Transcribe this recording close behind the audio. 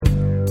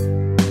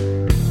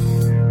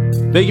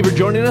Thank you for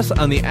joining us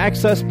on the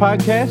Access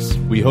Podcast.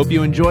 We hope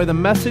you enjoy the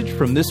message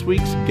from this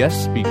week's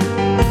guest speaker.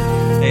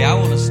 Hey, I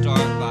want to start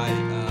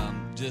by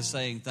just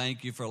saying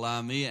thank you for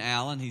allowing me and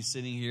Alan. He's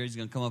sitting here. He's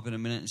going to come up in a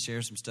minute and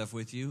share some stuff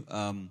with you.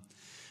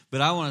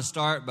 But I want to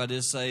start by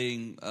just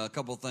saying a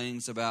couple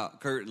things about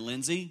Kurt and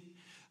Lindsay.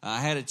 I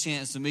had a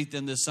chance to meet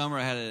them this summer.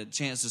 I had a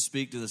chance to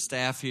speak to the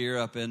staff here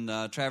up in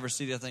Traverse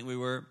City, I think we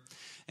were,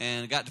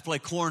 and got to play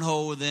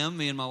cornhole with them.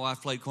 Me and my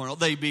wife played cornhole.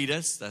 They beat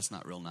us. That's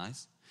not real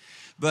nice.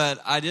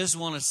 But I just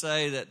want to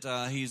say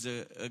that he's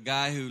a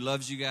guy who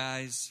loves you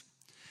guys,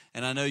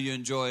 and I know you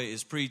enjoy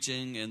his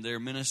preaching and their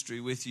ministry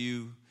with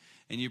you,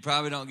 and you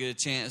probably don't get a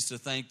chance to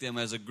thank them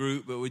as a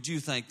group, but would you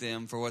thank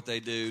them for what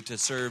they do to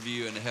serve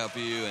you and to help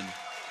you? And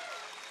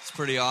it's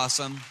pretty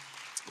awesome.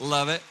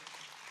 Love it.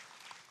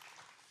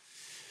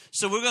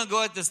 So we're going to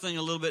go at this thing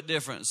a little bit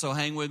different, so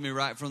hang with me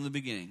right from the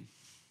beginning.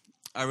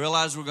 I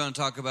realize we're going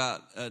to talk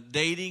about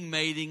dating,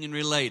 mating, and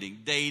relating.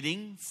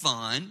 Dating,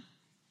 fun.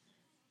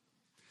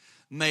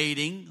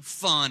 Mating,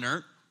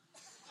 funner.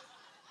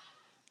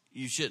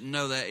 You shouldn't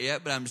know that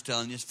yet, but I'm just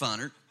telling you, it's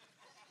funner.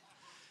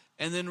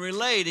 And then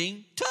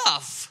relating,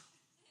 tough.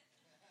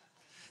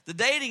 The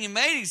dating and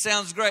mating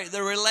sounds great.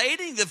 The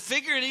relating, the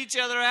figuring each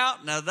other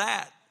out, now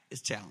that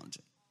is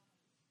challenging.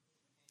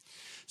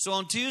 So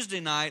on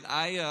Tuesday night,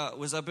 I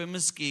was up in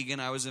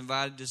Muskegon. I was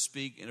invited to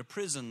speak in a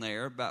prison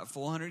there, about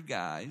 400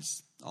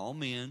 guys, all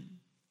men.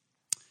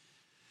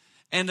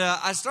 And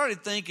I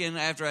started thinking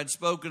after I'd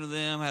spoken to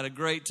them, had a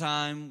great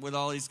time with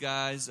all these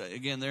guys.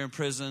 Again, they're in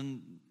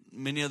prison.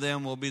 Many of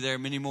them will be there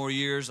many more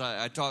years.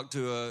 I talked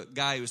to a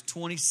guy who was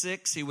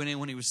 26. He went in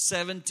when he was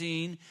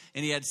 17,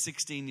 and he had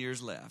 16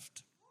 years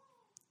left.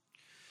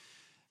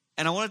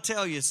 And I want to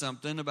tell you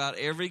something about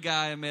every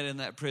guy I met in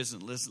that prison.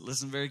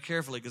 Listen very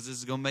carefully, because this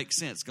is going to make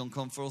sense. It's going to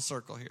come full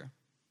circle here.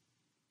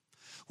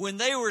 When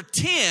they were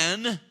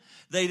 10,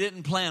 they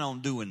didn't plan on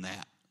doing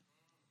that.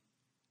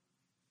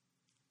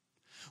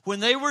 When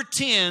they were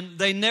 10,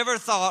 they never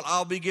thought,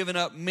 I'll be giving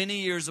up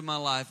many years of my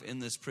life in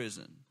this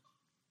prison.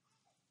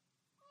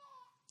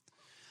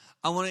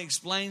 I want to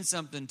explain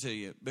something to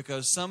you,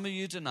 because some of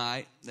you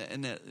tonight,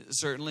 and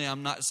certainly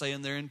I'm not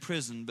saying they're in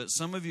prison, but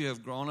some of you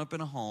have grown up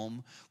in a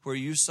home where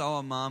you saw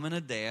a mom and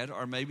a dad,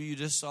 or maybe you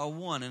just saw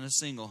one in a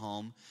single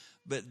home,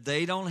 but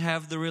they don't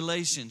have the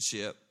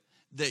relationship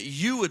that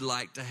you would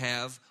like to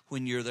have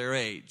when you're their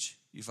age.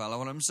 You follow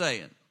what I'm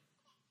saying?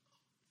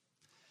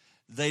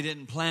 They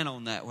didn't plan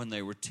on that when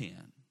they were 10.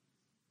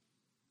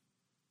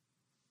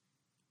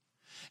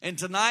 And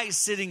tonight,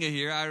 sitting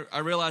here, I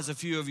realize a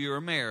few of you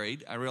are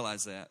married. I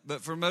realize that.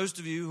 But for most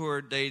of you who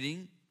are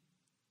dating,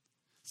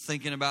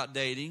 thinking about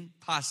dating,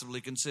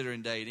 possibly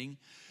considering dating,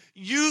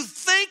 you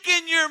think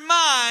in your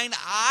mind,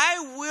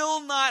 I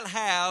will not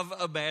have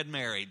a bad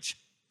marriage.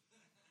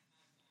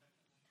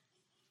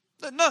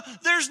 No,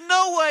 there's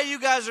no way you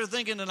guys are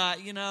thinking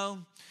tonight,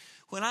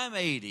 when I'm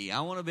 80, I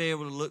want to be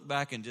able to look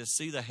back and just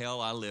see the hell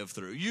I lived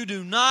through. You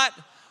do not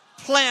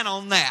plan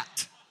on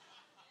that.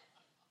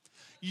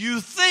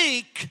 You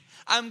think,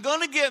 I'm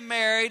going to get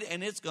married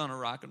and it's going to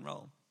rock and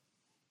roll.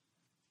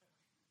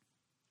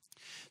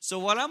 So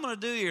what I'm going to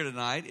do here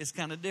tonight is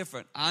kind of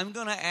different. I'm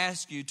going to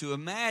ask you to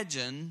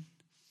imagine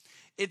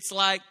it's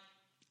like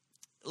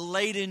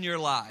late in your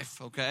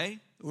life, okay?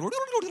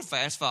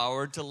 Fast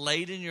forward to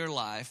late in your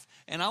life.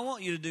 And I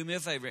want you to do me a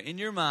favor. In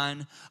your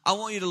mind, I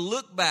want you to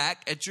look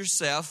back at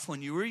yourself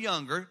when you were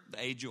younger,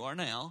 the age you are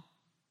now.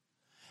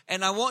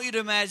 And I want you to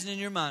imagine in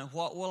your mind,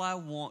 what will I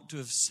want to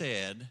have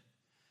said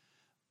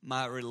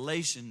my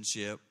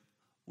relationship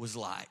was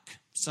like?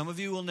 Some of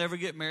you will never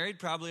get married.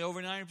 Probably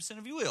over 90%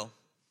 of you will.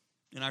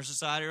 In our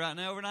society right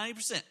now, over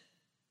 90%.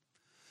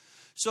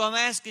 So I'm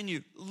asking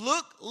you,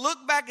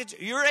 look back at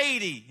you're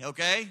 80,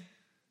 okay?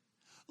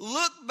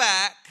 Look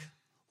back.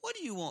 What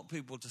do you want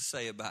people to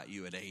say about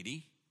you at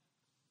 80?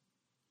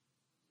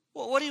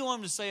 Well, what do you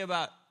want them to say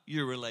about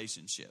your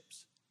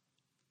relationships?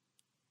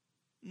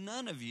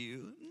 None of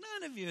you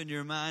in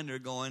your mind are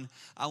going,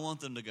 I want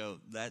them to go,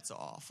 that's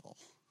awful.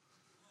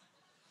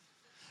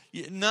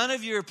 None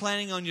of you are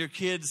planning on your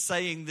kids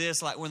saying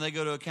this, like when they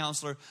go to a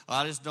counselor,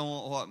 I just don't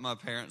want what my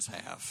parents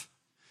have.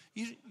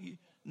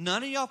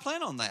 None of y'all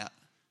plan on that.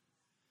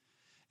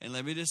 And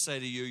let me just say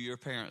to you, your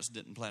parents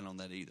didn't plan on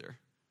that either.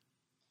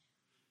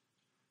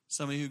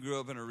 Some of you grew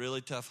up in a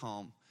really tough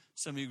home.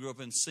 Some of you grew up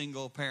in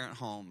single parent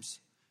homes.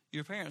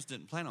 Your parents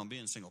didn't plan on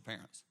being single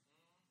parents.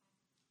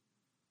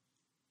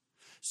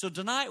 So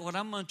tonight, what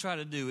I'm going to try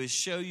to do is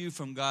show you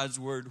from God's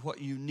Word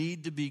what you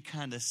need to be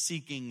kind of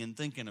seeking and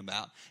thinking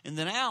about. And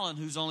then Alan,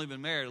 who's only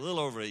been married a little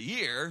over a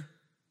year,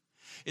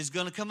 is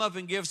going to come up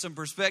and give some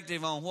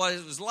perspective on what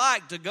it was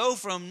like to go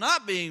from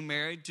not being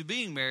married to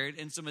being married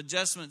and some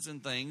adjustments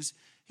and things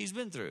he's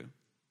been through.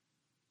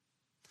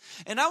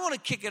 And I want to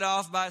kick it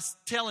off by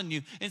telling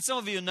you, and some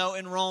of you know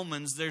in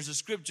Romans there's a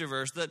scripture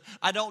verse that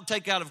I don't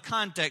take out of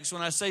context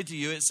when I say to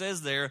you, it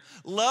says there,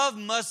 love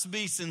must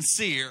be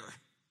sincere.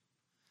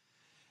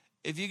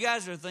 If you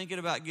guys are thinking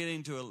about getting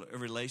into a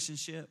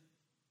relationship,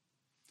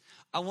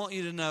 I want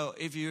you to know,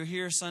 if you're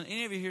here,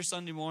 any of you here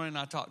Sunday morning,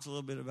 I talked a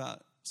little bit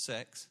about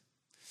sex.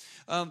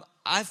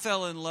 I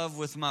fell in love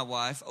with my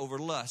wife over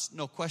lust,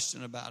 no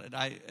question about it.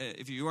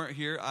 If you weren't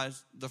here,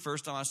 the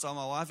first time I saw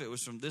my wife, it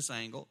was from this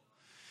angle.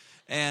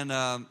 And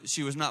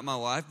she was not my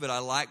wife, but I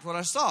liked what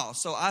I saw.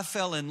 So I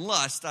fell in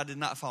lust. I did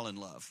not fall in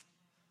love.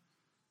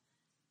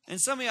 And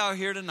some of y'all are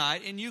here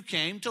tonight, and you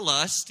came to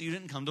lust. You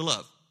didn't come to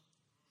love.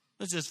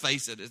 Let's just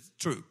face it. It's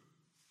true.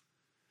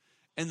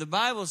 And the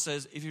Bible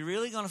says, if you're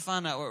really going to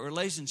find out what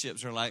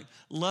relationships are like,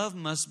 love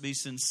must be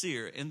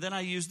sincere. And then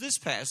I use this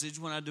passage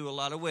when I do a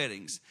lot of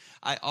weddings.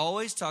 I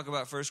always talk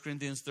about 1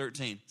 Corinthians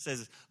 13. It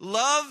says,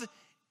 love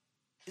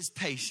is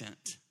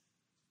patient.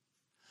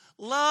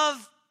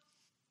 Love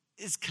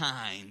is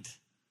kind.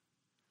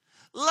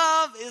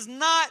 Love is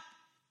not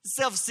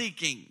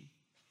self-seeking.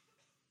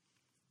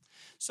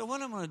 So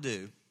what I'm going to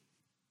do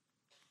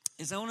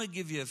is I want to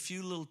give you a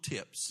few little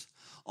tips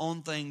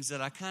on things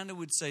that I kind of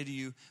would say to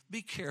you,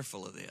 be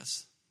careful of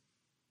this.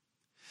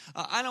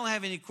 I don't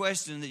have any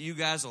question that you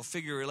guys will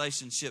figure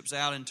relationships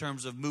out in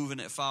terms of moving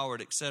it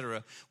forward,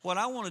 etc. What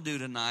I want to do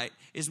tonight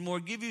is more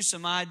give you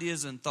some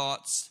ideas and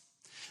thoughts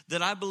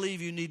that I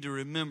believe you need to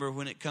remember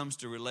when it comes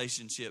to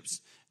relationships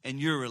and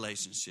your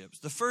relationships.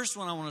 The first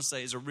one I want to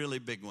say is a really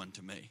big one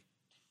to me.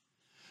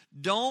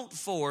 Don't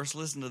force,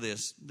 listen to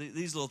this.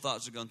 These little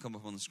thoughts are going to come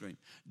up on the screen.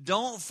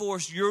 Don't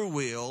force your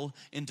will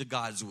into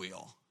God's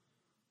will.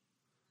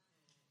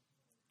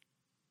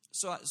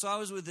 So I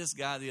was with this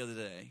guy the other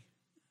day.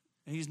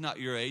 He's not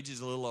your age.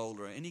 He's a little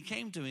older. And he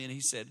came to me and he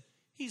said,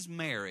 he's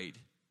married.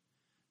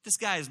 This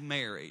guy is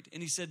married.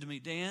 And he said to me,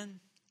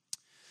 Dan,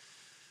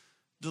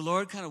 the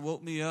Lord kind of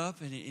woke me up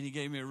and he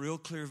gave me a real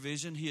clear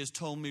vision. He has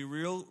told me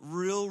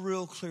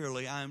real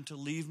clearly I am to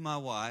leave my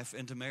wife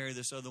and to marry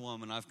this other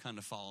woman I've kind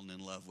of fallen in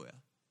love with.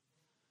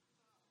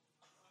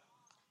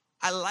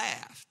 I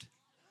laughed.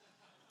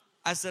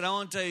 I said, I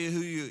want to tell you who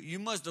you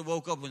must have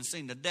woke up and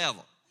seen the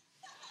devil.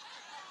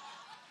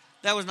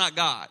 That was not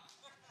God.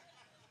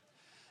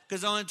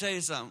 Because I want to tell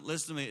you something.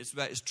 Listen to me.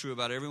 It's true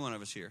about every one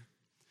of us here.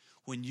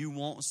 When you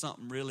want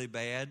something really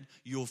bad,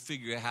 you'll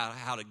figure out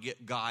how to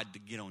get God to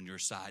get on your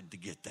side to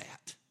get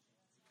that.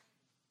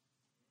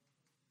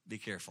 Be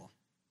careful.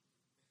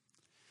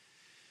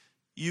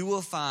 You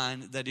will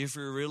find that if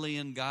you're really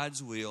in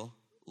God's will,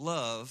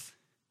 love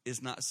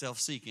is not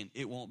self-seeking.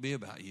 It won't be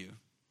about you.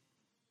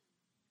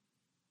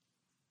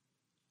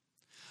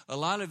 A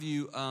lot of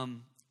you,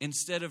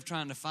 instead of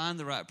trying to find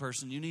the right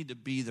person, you need to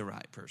be the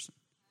right person.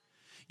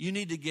 You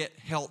need to get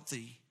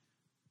healthy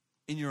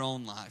in your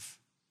own life.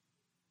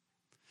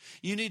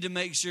 You need to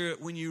make sure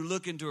when you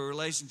look into a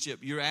relationship,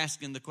 you're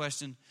asking the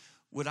question,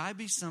 would I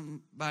be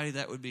somebody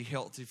that would be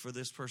healthy for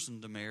this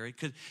person to marry?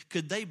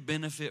 Could they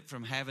benefit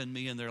from having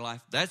me in their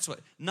life? That's what,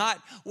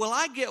 not, will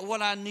I get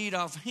what I need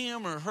off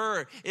him or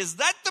her? Is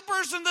that the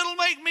person that'll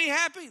make me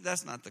happy?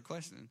 That's not the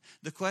question.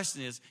 The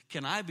question is,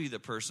 can I be the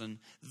person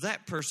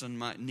that person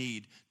might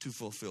need to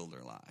fulfill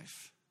their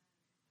life?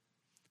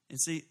 And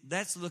see,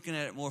 that's looking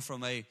at it more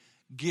from a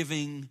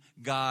giving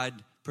God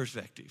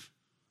perspective.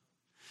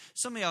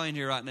 Some of y'all in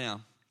here right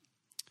now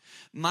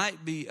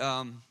might be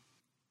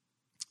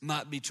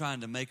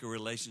trying to make a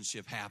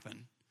relationship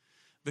happen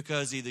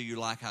because either you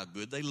like how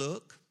good they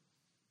look,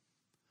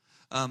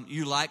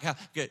 you like how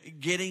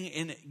getting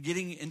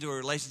into a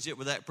relationship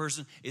with that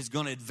person is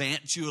going to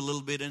advance you a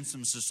little bit in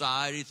some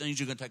society things.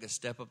 You're going to take a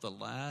step up the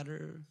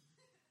ladder.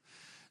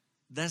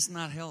 That's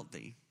not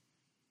healthy.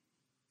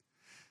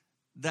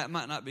 That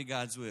might not be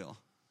God's will.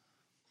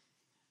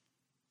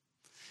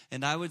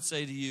 And I would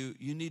say to you,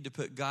 you need to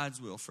put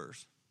God's will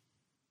first.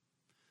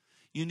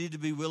 You need to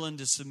be willing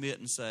to submit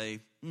and say,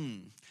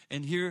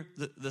 And here,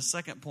 the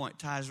second point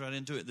ties right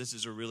into it. This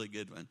is a really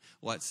good one.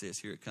 Watch this.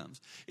 Here it comes.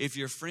 If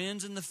your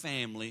friends and the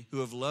family who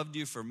have loved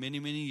you for many,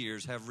 many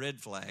years have red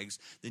flags,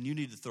 then you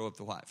need to throw up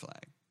the white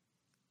flag.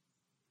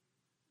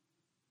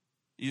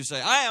 You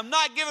say, I am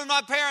not giving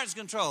my parents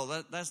control.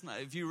 That's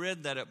not. If you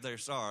read that up there,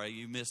 sorry,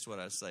 you missed what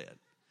I said.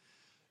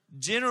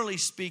 Generally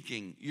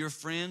speaking, your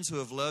friends who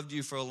have loved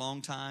you for a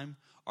long time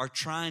are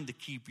trying to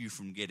keep you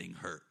from getting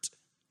hurt.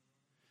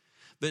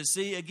 But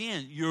see,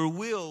 again, your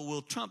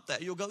will trump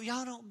that. You'll go,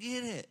 y'all don't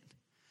get it.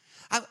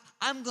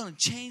 I'm going to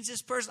change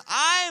this person.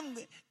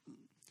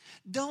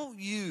 Don't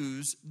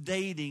use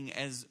dating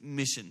as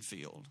mission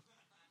field.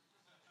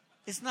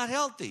 It's not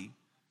healthy.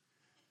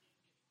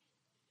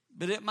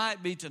 But it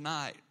might be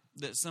tonight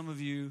that some of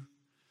you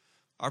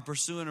are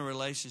pursuing a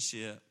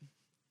relationship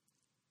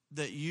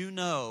that you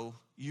know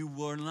you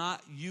will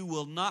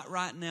not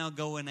right now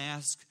go and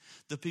ask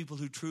the people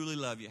who truly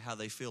love you how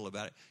they feel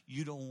about it.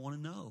 You don't want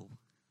to know.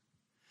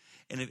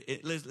 And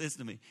listen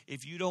to me.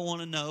 If you don't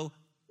want to know,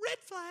 red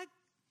flag.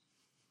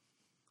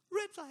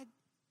 Red flag.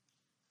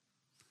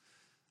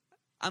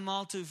 I'm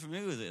all too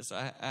familiar with this.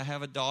 I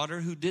have a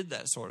daughter who did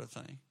that sort of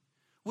thing.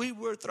 We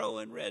were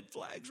throwing red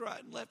flags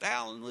right and left.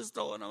 Alan was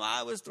throwing them.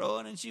 I was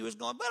throwing, and she was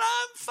going, but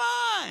I'm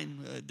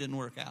fine. It didn't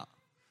work out.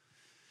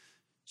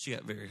 She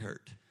got very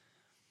hurt.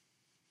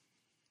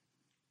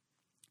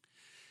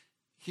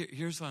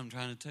 Here's what I'm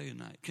trying to tell you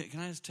tonight.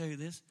 Can I just tell you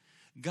this?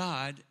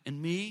 God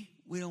and me,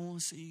 we don't want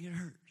to see you get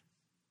hurt.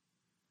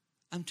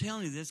 I'm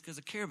telling you this because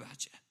I care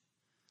about you.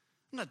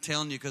 I'm not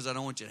telling you because I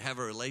don't want you to have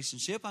a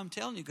relationship. I'm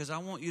telling you because I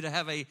want you to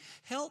have a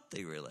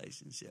healthy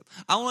relationship.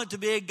 I want it to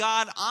be a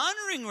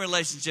God-honoring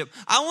relationship.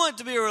 I want it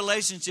to be a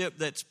relationship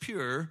that's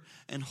pure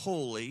and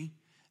holy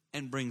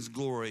and brings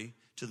glory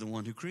to the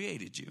one who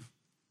created you.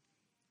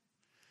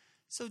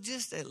 So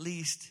just at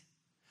least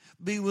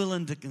be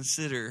willing to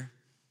consider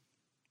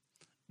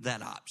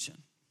that option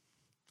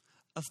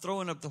of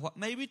throwing up the what.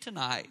 Maybe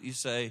tonight you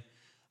say,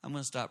 I'm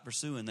going to stop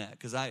pursuing that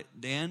because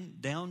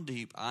down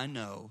deep, I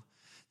know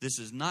this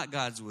is not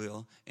God's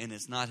will, and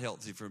it's not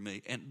healthy for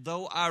me. And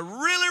though I really,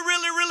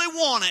 really, really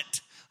want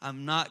it,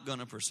 I'm not going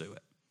to pursue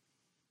it.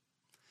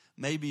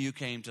 Maybe you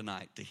came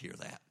tonight to hear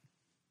that.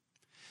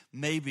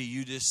 Maybe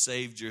you just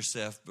saved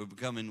yourself by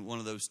becoming one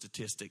of those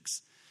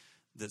statistics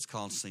that's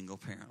called single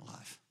parent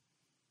life.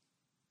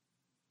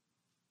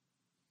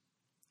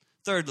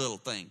 Third little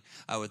thing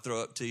I would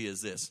throw up to you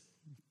is this.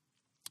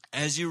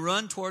 As you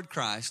run toward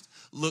Christ,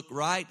 look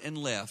right and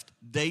left.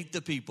 Date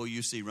the people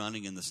you see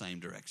running in the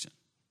same direction.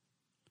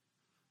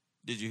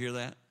 Did you hear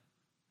that?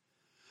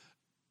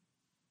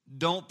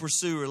 Don't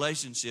pursue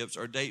relationships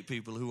or date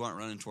people who aren't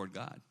running toward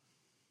God.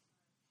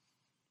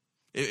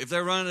 If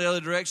they're running the other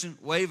direction,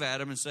 wave at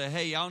them and say,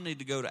 hey, y'all need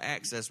to go to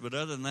Access. But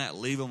other than that,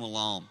 leave them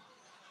alone.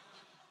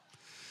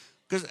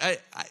 Because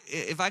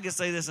if I could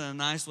say this in a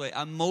nice way,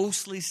 I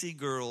mostly see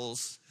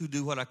girls who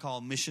do what I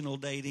call missional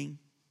dating.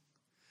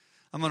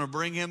 I'm going to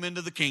bring him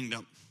into the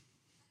kingdom.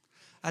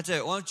 I tell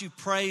you, why don't you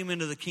pray him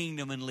into the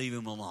kingdom and leave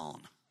him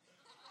alone?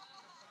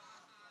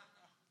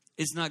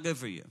 It's not good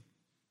for you.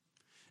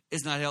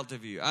 It's not healthy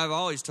for you. I've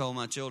always told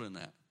my children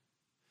that.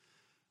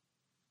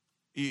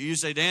 You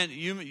say, Dan,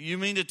 you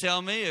mean to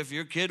tell me if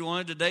your kid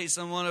wanted to date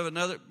someone of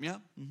another? Yeah.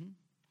 Mm-hmm.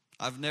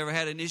 I've never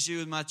had an issue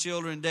with my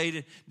children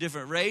dating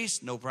different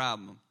race. No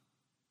problem.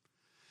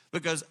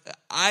 Because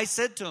I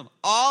said to them,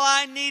 all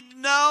I need to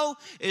know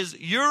is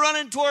you're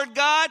running toward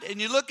God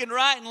and you're looking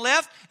right and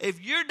left.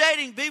 If you're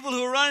dating people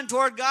who are running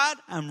toward God,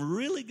 I'm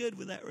really good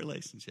with that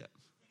relationship.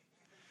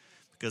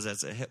 Because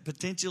that's a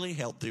potentially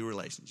healthy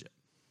relationship.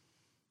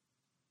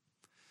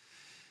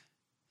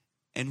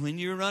 And when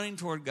you're running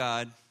toward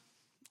God,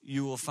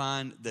 you will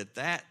find that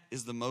that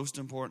is the most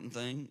important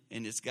thing,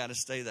 and it's got to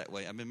stay that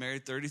way. I've been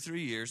married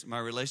 33 years. My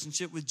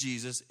relationship with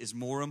Jesus is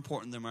more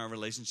important than my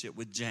relationship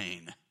with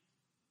Jane.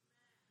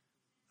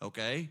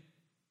 Okay?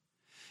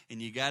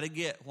 And you got to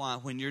get why.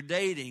 When you're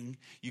dating,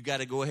 you got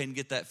to go ahead and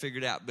get that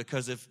figured out.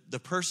 Because if the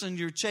person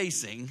you're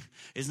chasing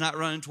is not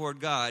running toward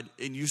God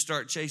and you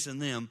start chasing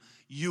them,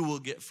 you will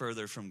get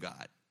further from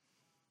God.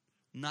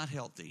 Not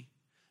healthy.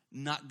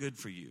 Not good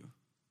for you.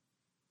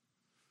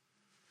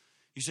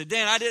 You said,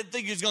 Dan, I didn't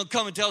think you was going to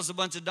come and tell us a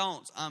bunch of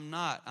don'ts. I'm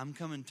not. I'm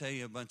coming to tell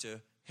you a bunch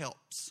of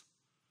helps.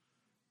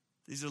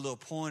 These are little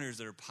pointers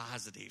that are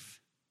positive.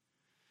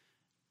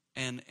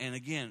 And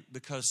again,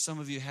 because some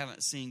of you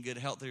haven't seen good,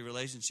 healthy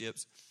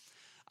relationships,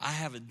 I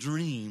have a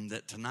dream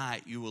that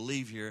tonight you will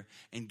leave here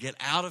and get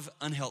out of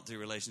unhealthy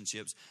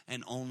relationships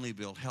and only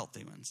build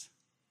healthy ones.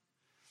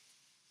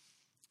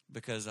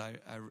 Because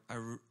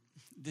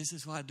this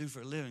is what I do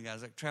for a living,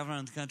 guys. I travel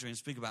around the country and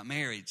speak about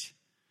marriage.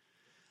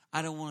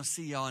 I don't want to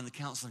see y'all in the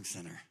counseling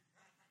center.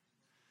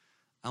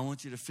 I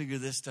want you to figure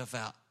this stuff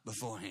out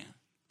beforehand.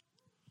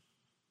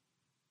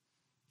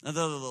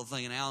 Another little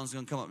thing, and Alan's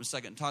going to come up in a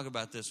second and talk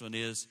about this one,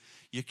 is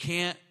you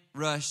can't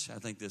rush. I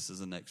think this is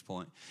the next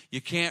point. You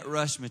can't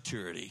rush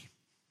maturity.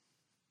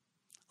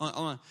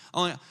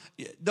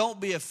 Don't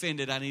be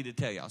offended. I need to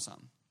tell y'all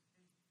something.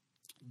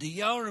 Do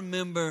y'all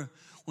remember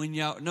when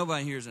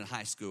nobody here is in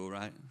high school,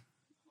 right?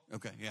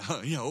 Okay, yeah,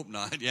 I hope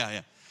not.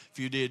 Yeah. If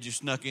you did, you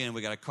snuck in.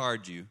 We got to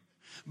card you.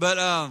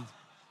 But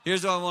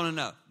here's what I want to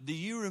know. Do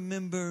you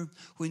remember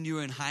when you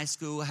were in high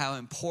school how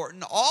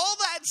important all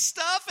that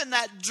stuff and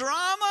that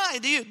drama?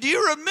 Do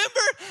you remember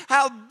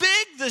how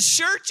big the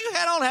shirt you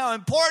had on, how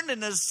important,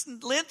 and the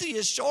length of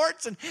your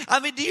shorts? And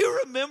do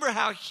you remember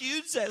how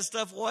huge that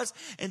stuff was?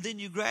 And then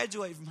you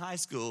graduate from high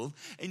school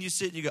and you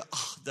sit and you go,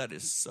 oh, that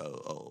is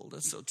so old.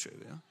 That's so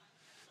trivial.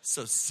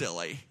 So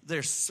silly.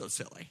 They're so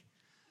silly.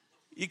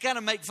 You kind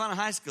of make fun of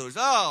high schoolers.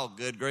 Oh,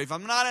 good grief.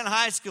 I'm not in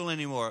high school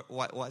anymore.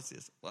 Watch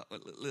this.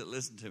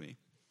 Listen to me.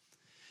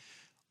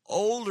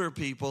 Older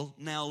people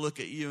now look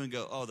at you and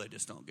go, oh, they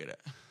just don't get it.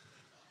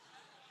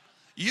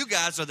 You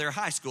guys are their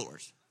high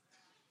schoolers.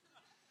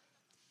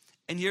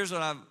 And here's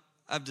what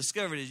I've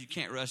discovered is you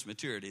can't rush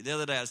maturity. The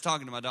other day I was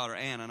talking to my daughter,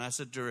 Anna, and I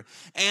said to her,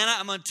 Anna,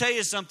 I'm going to tell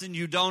you something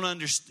you don't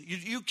understand.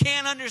 You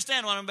can't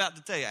understand what I'm about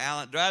to tell you.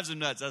 Alan, it drives him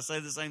nuts. I say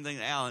the same thing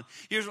to Alan.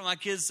 Here's what my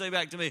kids say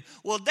back to me.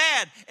 Well,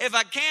 Dad, if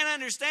I can't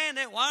understand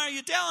it, why are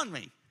you telling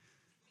me?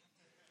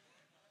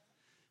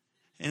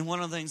 And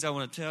one of the things I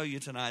want to tell you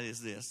tonight is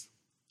this.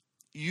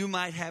 You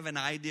might have an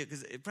idea,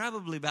 because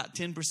probably about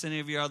 10%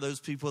 of you are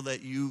those people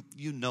that you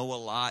know a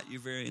lot.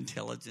 You're very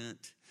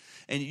intelligent.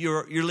 And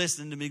you're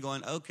listening to me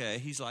going, okay,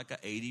 he's like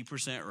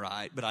 80%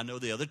 right, but I know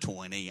the other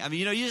 20.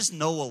 You just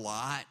know a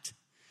lot.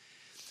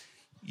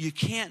 You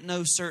can't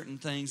know certain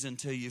things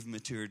until you've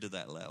matured to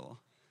that level.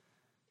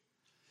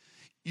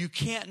 You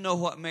can't know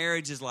what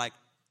marriage is like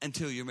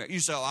until you're married. You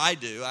say, oh, I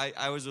do.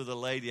 I was with a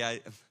lady. I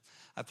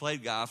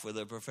played golf with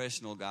a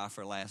professional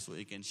golfer last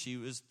week, and she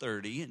was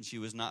 30, and she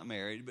was not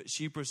married, but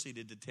she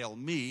proceeded to tell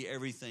me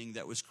everything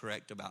that was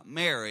correct about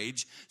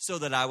marriage so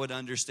that I would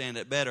understand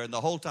it better. And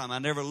the whole time, I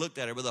never looked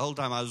at her, but the whole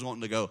time I was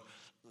wanting to go.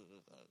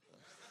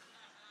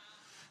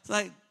 It's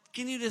like,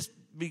 can you just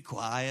be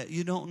quiet?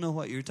 You don't know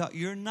what you're talking.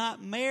 You're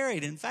not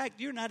married. In fact,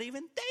 you're not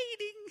even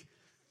dating.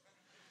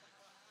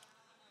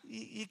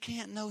 You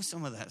can't know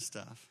some of that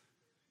stuff.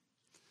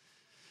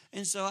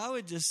 And so I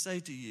would just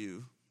say to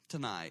you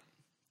tonight,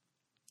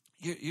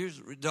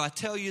 do I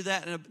tell you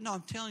that? No,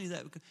 I'm telling you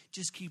that because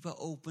just keep an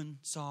open,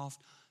 soft,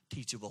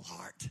 teachable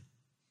heart.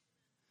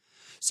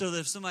 So that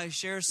if somebody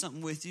shares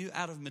something with you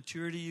out of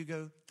maturity, you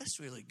go, that's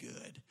really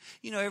good.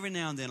 You know, every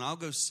now and then I'll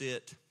go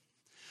sit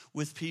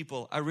with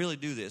people, I really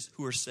do this,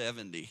 who are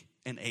 70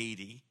 and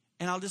 80.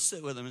 And I'll just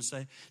sit with them and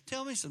say,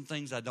 tell me some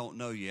things I don't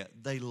know yet.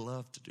 They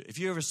love to do it. If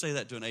you ever say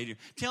that to an 80-year-old,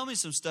 tell me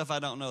some stuff I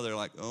don't know. They're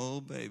like, oh,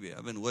 baby,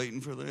 I've been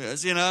waiting for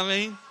this. You know what I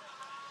mean?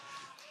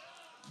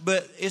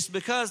 But it's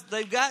because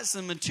they've got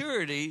some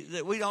maturity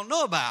that we don't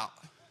know about.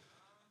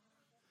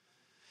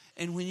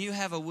 And when you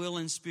have a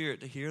willing spirit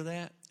to hear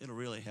that, it'll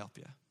really help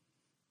you.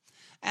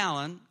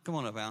 Alan, come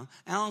on up, Alan.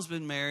 Alan's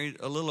been married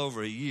a little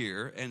over a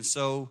year, and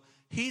so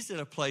he's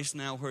at a place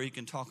now where he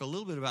can talk a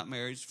little bit about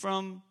marriage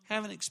from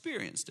having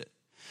experienced it.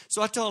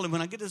 So I told him,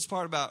 when I get to this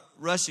part about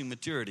rushing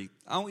maturity,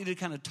 I want you to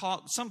kind of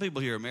talk. Some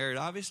people here are married,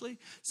 obviously.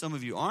 Some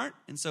of you aren't.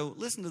 And so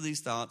listen to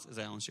these thoughts as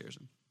Alan shares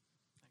them.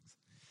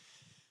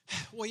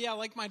 Well, yeah,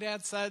 like my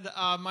dad said,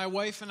 my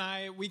wife and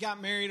I, we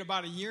got married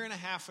about a year and a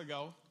half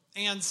ago.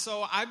 And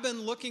so I've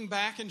been looking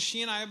back, and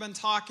she and I have been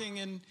talking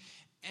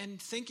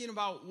and thinking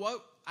about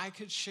what I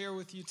could share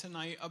with you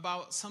tonight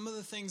about some of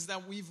the things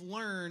that we've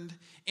learned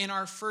in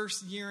our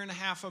first year and a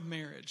half of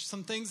marriage.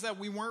 Some things that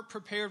we weren't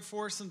prepared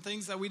for, some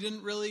things that we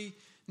didn't really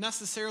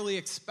necessarily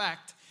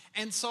expect.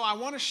 And so I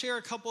want to share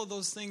a couple of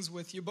those things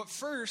with you. But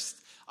first,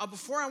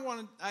 before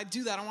I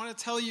do that, I want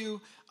to tell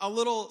you a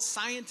little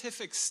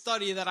scientific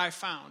study that I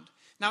found.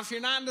 Now, if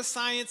you're not into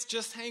science,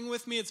 just hang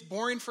with me. It's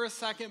boring for a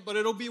second, but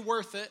it'll be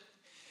worth it.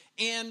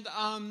 And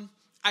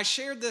I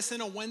shared this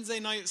in a Wednesday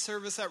night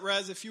service at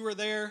Res. If you were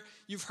there,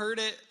 you've heard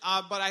it.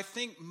 But I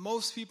think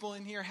most people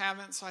in here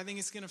haven't, so I think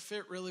it's going to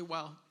fit really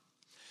well.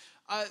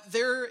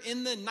 There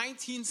in the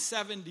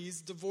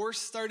 1970s, divorce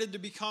started to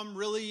become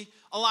really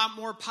a lot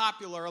more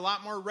popular, a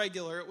lot more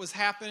regular. It was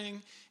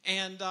happening,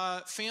 and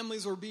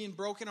families were being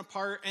broken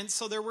apart. And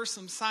so there were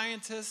some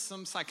scientists,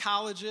 some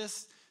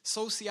psychologists,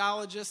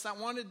 sociologists that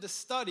wanted to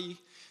study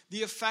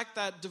the effect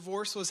that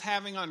divorce was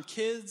having on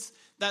kids,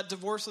 that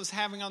divorce was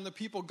having on the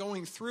people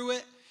going through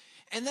it.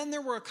 And then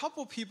there were a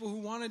couple people who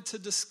wanted to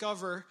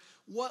discover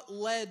what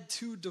led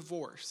to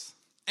divorce.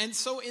 And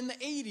so in the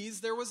 80s,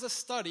 there was a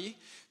study.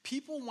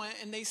 People went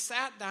and they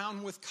sat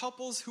down with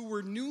couples who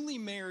were newly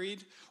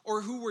married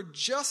or who were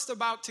just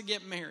about to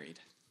get married.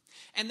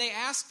 And they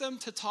asked them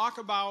to talk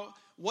about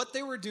what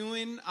they were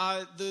doing,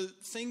 the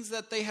things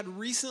that they had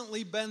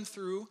recently been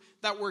through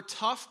that were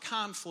tough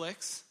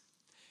conflicts.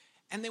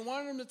 And they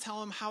wanted them to tell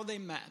them how they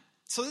met.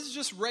 So this is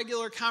just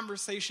regular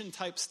conversation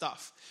type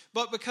stuff.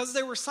 But because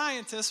they were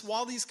scientists,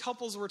 while these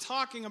couples were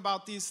talking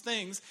about these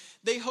things,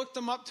 they hooked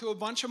them up to a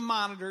bunch of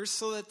monitors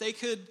so that they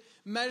could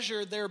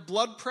measure their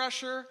blood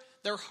pressure,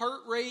 their heart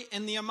rate,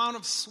 and the amount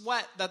of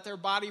sweat that their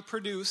body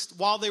produced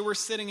while they were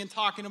sitting and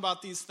talking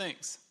about these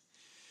things.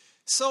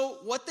 So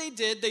what they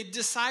did, they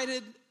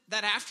decided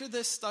that after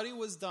this study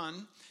was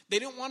done, they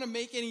didn't want to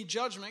make any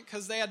judgment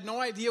because they had no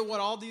idea what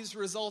all these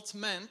results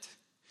meant.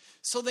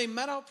 So they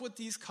met up with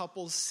these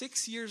couples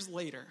 6 years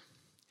later,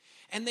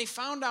 and they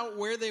found out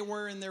where they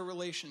were in their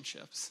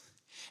relationships.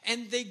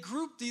 And they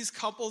grouped these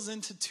couples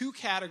into two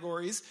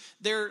categories.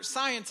 They're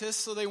scientists,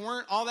 so they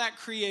weren't all that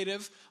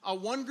creative.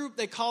 One group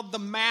they called the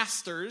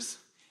masters,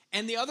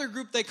 and the other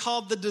group they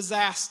called the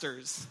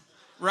disasters.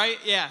 Right?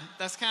 Yeah,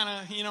 that's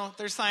kind of,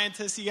 they're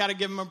scientists, you got to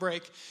give them a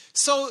break.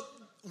 So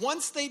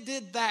once they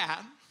did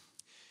that,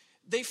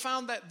 they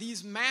found that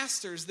these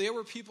masters, they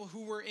were people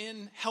who were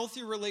in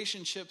healthy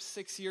relationships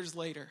 6 years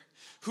later,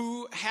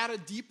 who had a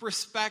deep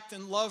respect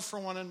and love for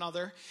one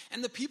another.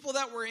 And the people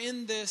that were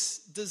in this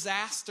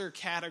disaster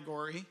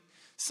category,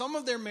 some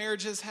of their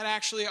marriages had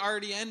actually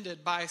already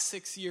ended by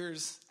 6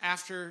 years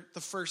after the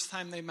first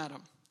time they met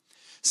them.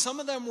 Some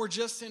of them were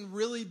just in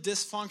really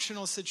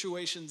dysfunctional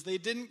situations. They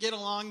didn't get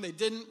along, they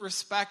didn't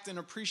respect and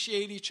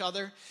appreciate each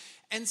other.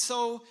 And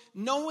so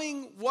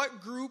knowing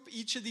what group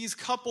each of these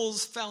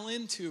couples fell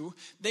into,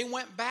 they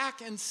went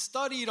back and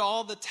studied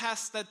all the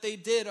tests that they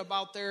did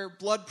about their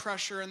blood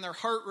pressure and their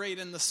heart rate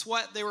and the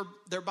sweat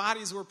their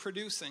bodies were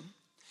producing.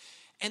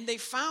 And they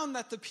found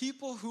that the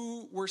people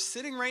who were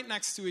sitting right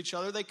next to each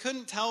other, they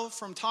couldn't tell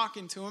from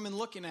talking to them and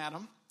looking at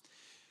them,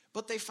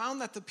 but they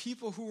found that the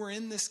people who were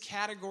in this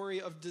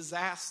category of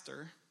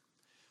disaster,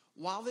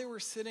 while they were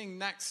sitting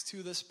next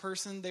to this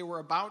person they were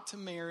about to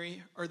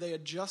marry or they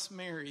had just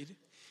married,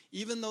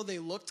 even though they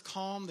looked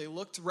calm, they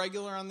looked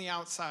regular on the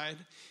outside,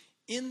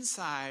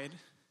 inside,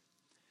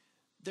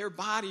 their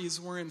bodies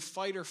were in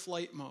fight or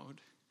flight mode.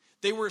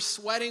 They were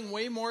sweating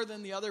way more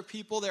than the other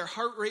people. Their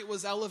heart rate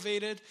was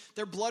elevated.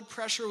 Their blood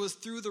pressure was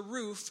through the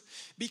roof,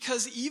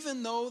 because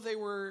even though they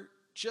were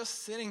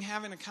just sitting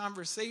having a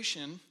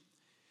conversation,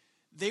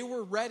 they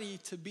were ready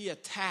to be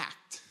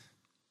attacked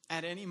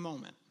at any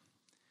moment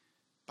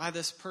by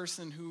this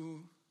person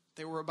who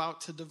they were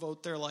about to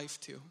devote their life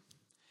to.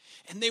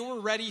 And they were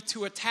ready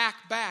to attack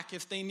back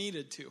if they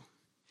needed to.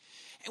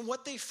 And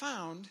what they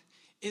found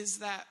is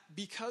that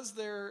because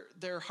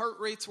their heart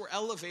rates were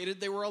elevated,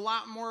 they were a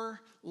lot more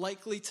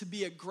likely to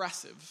be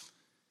aggressive.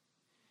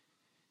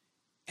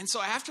 And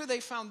so after they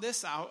found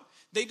this out,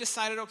 they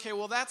decided, okay,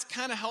 well, that's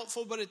kind of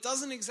helpful, but it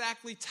doesn't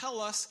exactly tell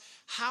us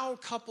how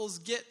couples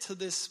get to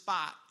this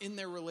spot in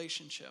their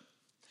relationship.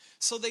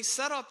 So they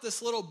set up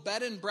this little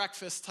bed and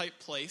breakfast type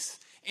place,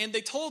 and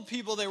they told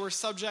people they were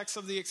subjects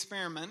of the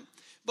experiment,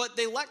 but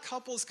they let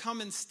couples come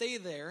and stay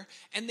there,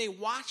 and they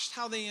watched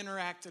how they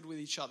interacted with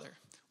each other.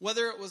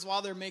 Whether it was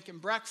while they're making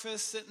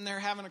breakfast, sitting there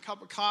having a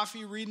cup of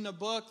coffee, reading a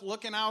book,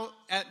 looking out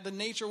at the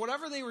nature,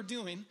 whatever they were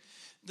doing,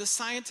 the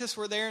scientists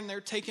were there and they're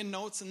taking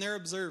notes and they're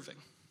observing.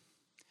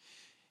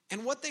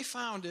 And what they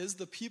found is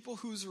the people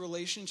whose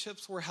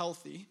relationships were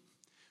healthy,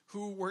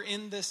 who were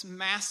in this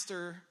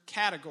master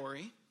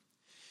category,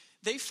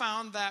 they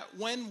found that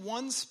when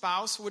one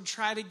spouse would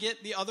try to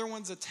get the other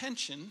one's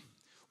attention,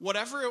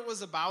 whatever it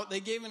was about,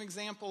 they gave an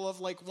example of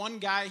like one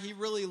guy, he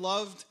really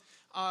loved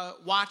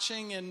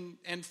watching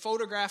and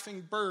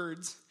photographing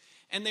birds,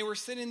 and they were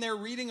sitting there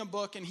reading a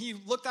book, and he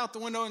looked out the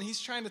window and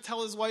he's trying to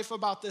tell his wife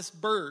about this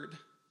bird.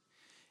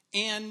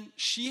 And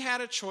she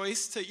had a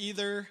choice to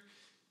either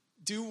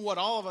do what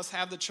all of us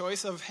have the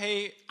choice of,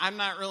 hey, I'm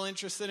not really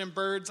interested in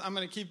birds, I'm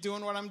going to keep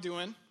doing what I'm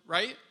doing,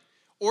 right?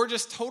 Or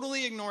just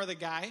totally ignore the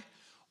guy.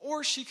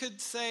 Or she could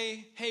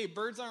say, hey,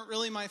 birds aren't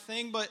really my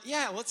thing, but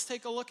yeah, let's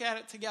take a look at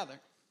it together.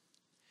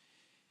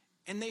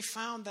 And they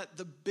found that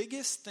the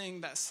biggest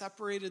thing that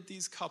separated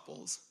these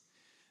couples,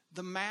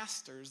 the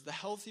masters, the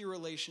healthy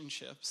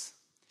relationships,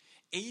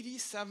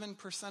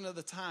 87% of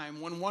the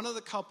time, when one of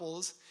the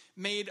couples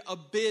made a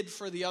bid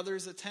for the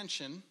other's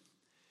attention,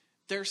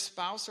 their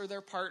spouse or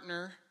their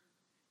partner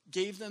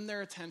gave them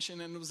their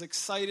attention and was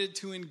excited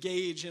to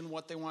engage in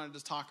what they wanted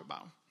to talk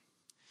about.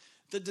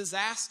 The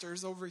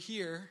disasters over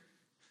here,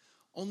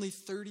 only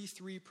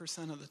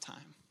 33% of the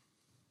time.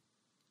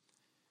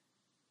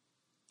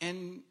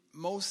 And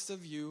most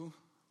of you,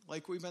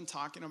 like we've been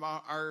talking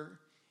about, are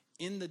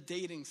in the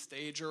dating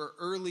stage or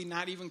early,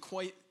 not even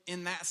quite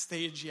in that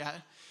stage yet.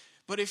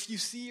 But if you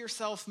see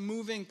yourself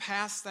moving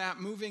past that,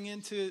 moving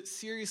into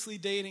seriously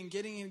dating,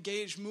 getting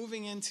engaged,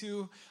 moving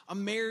into a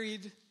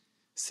married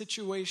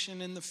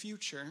situation in the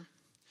future,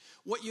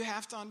 what you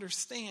have to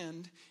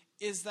understand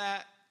is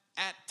that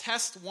at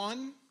test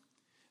one,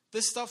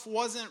 this stuff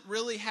wasn't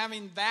really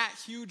having that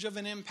huge of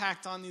an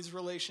impact on these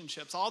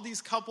relationships. All these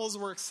couples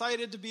were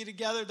excited to be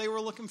together. They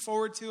were looking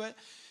forward to it.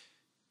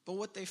 But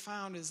what they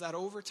found is that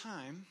over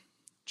time,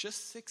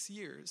 just 6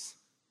 years,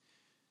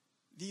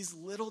 these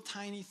little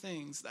tiny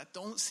things that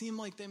don't seem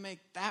like they make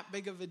that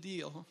big of a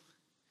deal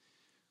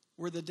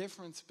were the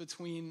difference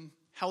between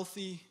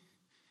healthy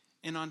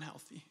and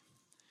unhealthy,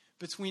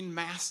 between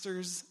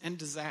masters and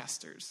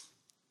disasters.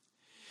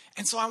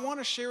 And so I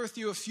want to share with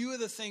you a few of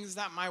the things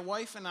that my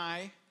wife and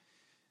I,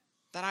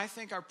 that I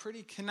think are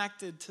pretty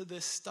connected to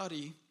this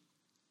study,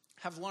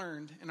 have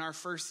learned in our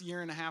first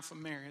year and a half of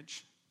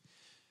marriage.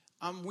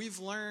 We've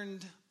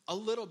learned a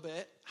little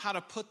bit how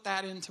to put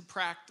that into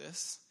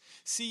practice.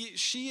 See,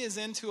 she is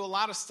into a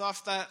lot of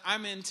stuff that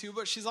I'm into,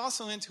 but she's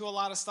also into a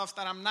lot of stuff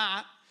that I'm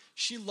not.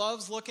 She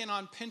loves looking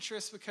on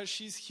Pinterest because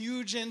she's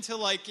huge into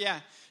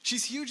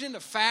she's huge into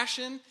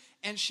fashion,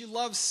 and she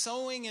loves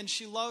sewing, and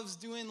she loves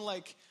doing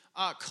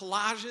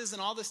collages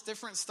and all this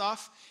different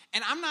stuff.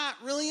 And I'm not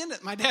really into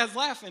it. My dad's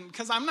laughing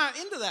because I'm not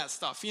into that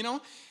stuff,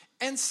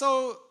 And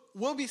so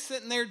we'll be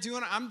sitting there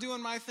I'm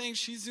doing my thing,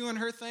 she's doing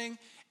her thing,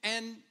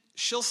 and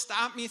she'll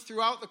stop me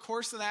throughout the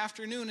course of the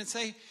afternoon and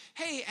say,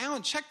 hey,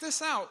 Alan, check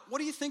this out. What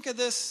do you think of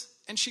this?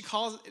 And she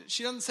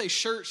doesn't say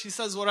shirt, she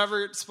says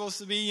whatever it's supposed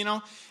to be,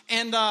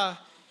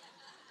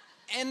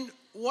 And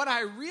what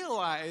I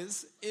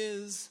realize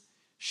is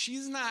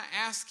she's not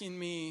asking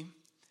me,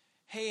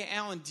 hey,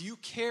 Alan, do you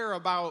care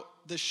about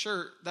the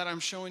shirt that I'm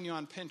showing you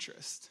on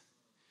Pinterest?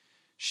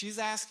 She's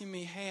asking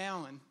me, hey,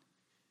 Alan,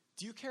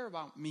 do you care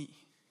about me?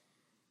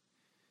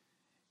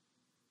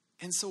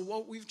 And so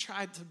what we've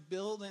tried to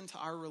build into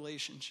our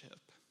relationship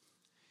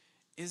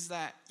is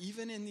that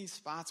even in these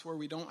spots where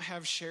we don't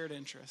have shared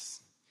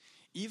interests,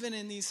 even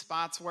in these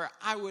spots where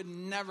I would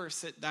never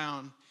sit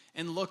down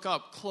and look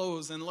up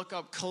clothes and look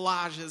up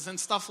collages and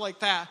stuff like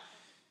that,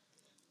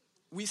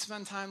 we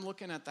spend time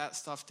looking at that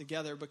stuff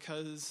together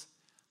because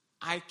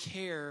I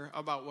care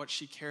about what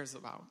she cares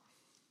about.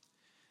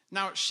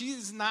 Now,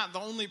 she's not the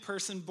only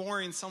person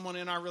boring someone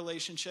in our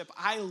relationship.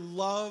 I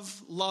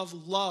love,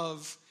 love,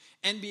 love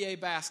NBA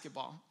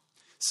basketball.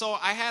 So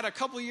I had a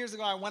couple years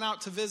ago, I went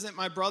out to visit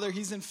my brother.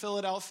 He's in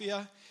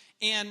Philadelphia.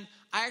 And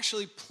I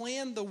actually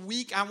planned the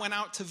week I went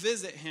out to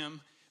visit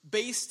him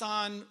based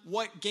on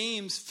what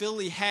games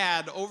Philly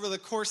had over the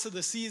course of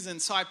the season.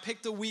 So I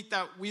picked a week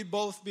that we'd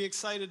both be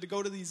excited to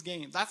go to these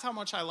games. That's how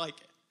much I like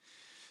it.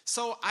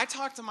 So I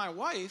talked to my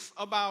wife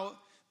about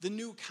the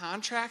new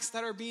contracts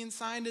that are being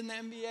signed in the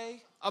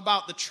NBA,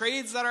 about the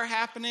trades that are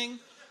happening,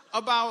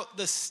 about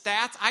the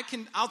stats.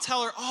 I'll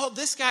tell her, oh,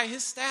 this guy,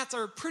 his stats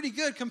are pretty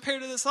good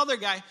compared to this other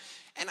guy.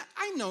 And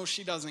I know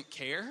she doesn't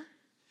care.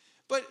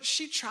 But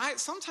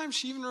sometimes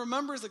she even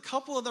remembers a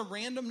couple of the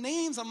random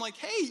names. I'm like,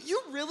 hey,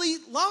 you really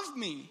love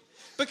me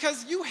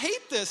because you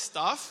hate this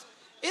stuff.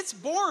 It's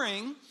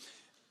boring.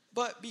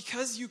 But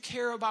because you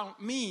care about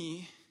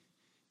me,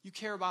 you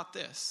care about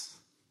this.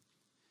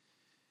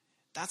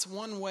 That's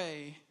one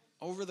way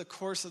over the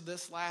course of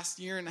this last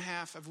year and a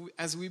half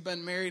as we've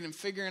been married and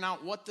figuring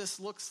out what this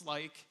looks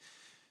like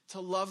to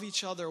love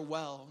each other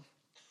well.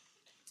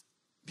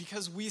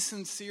 Because we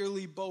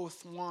sincerely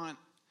both want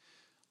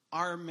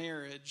our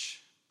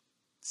marriage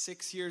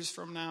 6 years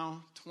from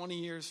now, 20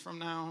 years from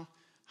now,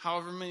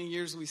 however many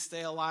years we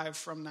stay alive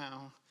from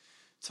now,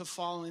 to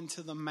fall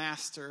into the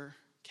master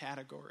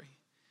category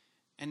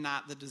and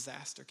not the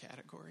disaster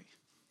category.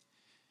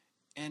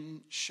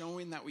 And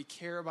showing that we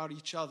care about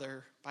each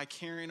other by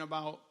caring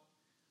about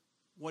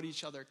what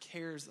each other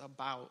cares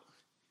about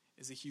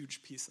is a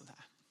huge piece of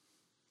that.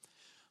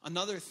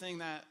 Another thing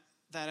that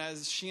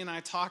as she and I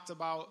talked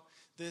about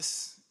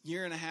this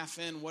year and a half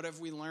in, what have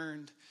we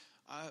learned?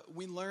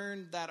 We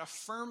learned that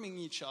affirming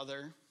each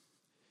other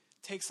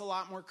takes a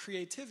lot more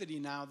creativity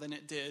now than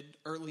it did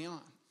early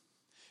on.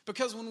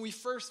 Because when we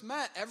first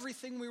met,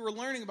 everything we were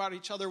learning about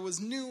each other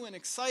was new and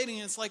exciting.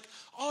 And it's like,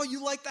 oh,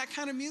 you like that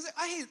kind of music?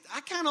 I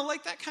kind of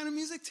like that kind of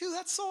music too.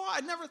 That's so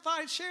odd. I never thought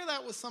I'd share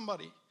that with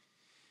somebody.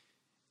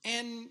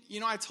 And,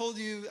 I told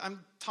you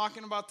I'm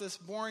talking about this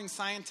boring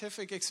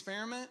scientific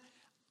experiment.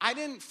 I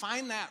didn't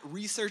find that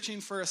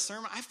researching for a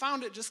sermon. I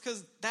found it just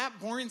because that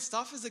boring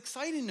stuff is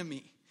exciting to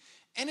me.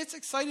 And it's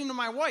exciting to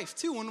my wife,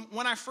 too.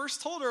 When I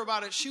first told her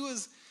about it, she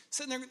was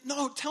sitting there,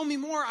 no, tell me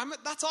more.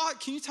 That's all.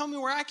 Can you tell me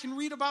where I can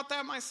read about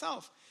that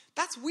myself?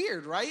 That's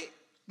weird, right?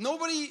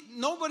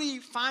 Nobody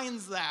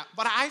finds that.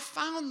 But I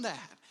found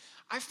that.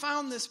 I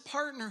found this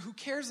partner who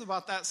cares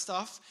about that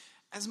stuff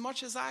as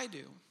much as I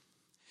do.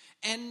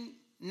 And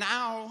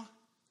now,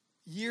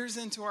 years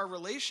into our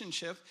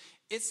relationship,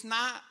 it's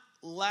not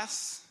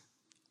less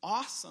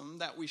awesome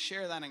that we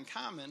share that in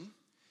common,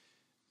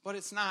 but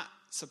it's not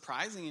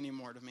surprising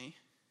anymore to me.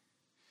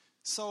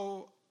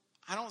 So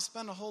I don't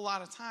spend a whole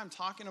lot of time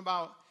talking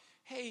about,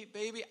 hey,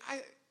 baby,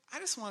 I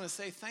just want to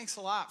say thanks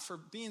a lot for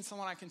being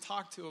someone I can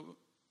talk to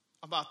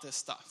about this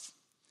stuff.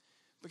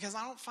 Because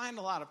I don't find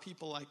a lot of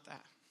people like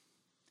that.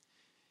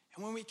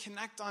 And when we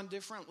connect on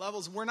different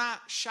levels, we're not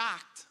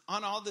shocked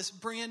on all this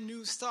brand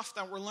new stuff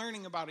that we're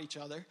learning about each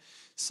other.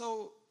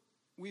 So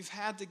we've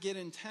had to get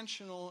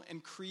intentional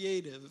and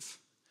creative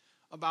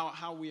about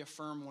how we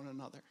affirm one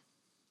another.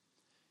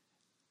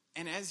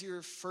 And as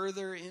you're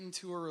further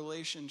into a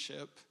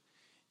relationship,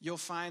 you'll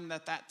find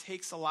that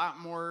takes a lot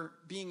more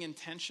being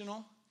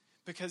intentional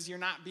because you're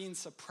not being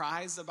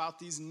surprised about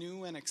these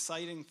new and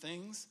exciting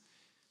things.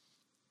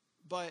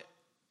 But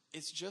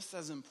it's just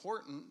as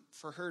important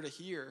for her to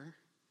hear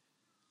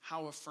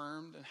how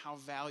affirmed and how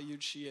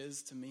valued she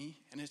is to me.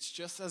 And it's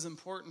just as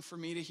important for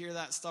me to hear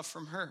that stuff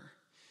from her.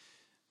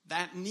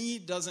 That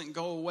need doesn't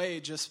go away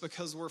just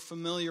because we're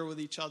familiar with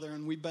each other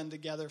and we've been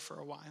together for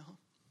a while.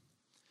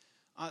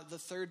 The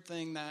third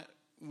thing that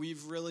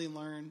we've really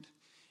learned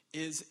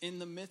is in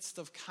the midst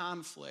of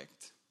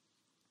conflict,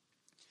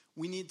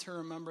 we need to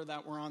remember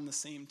that we're on the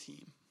same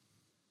team.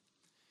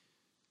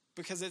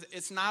 Because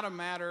it's not a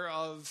matter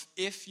of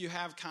if you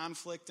have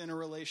conflict in a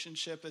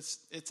relationship,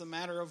 it's a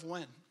matter of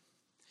when.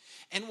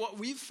 And what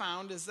we've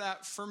found is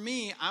that for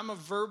me, I'm a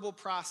verbal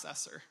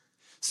processor.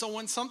 So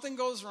when something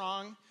goes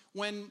wrong,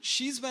 when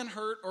she's been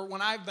hurt or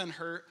when I've been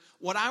hurt,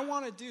 what I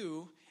want to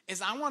do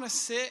is I want to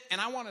sit and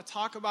I want to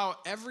talk about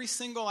every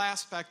single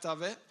aspect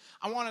of it.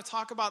 I want to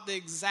talk about the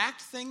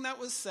exact thing that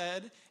was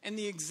said and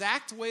the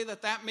exact way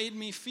that made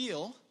me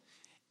feel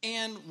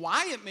and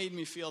why it made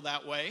me feel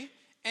that way.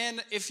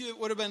 And if it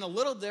would have been a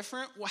little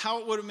different, how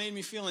it would have made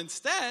me feel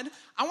instead.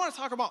 I want to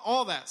talk about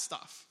all that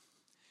stuff.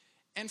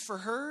 And for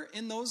her,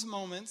 in those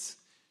moments,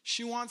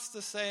 she wants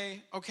to say,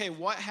 okay,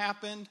 what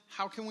happened?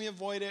 How can we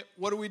avoid it?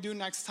 What do we do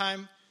next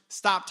time?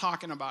 Stop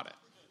talking about it.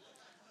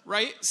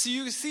 Right? So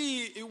you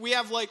see, we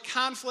have like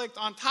conflict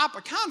on top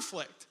of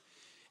conflict.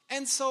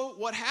 And so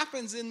what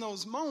happens in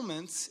those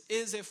moments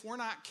is if we're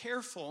not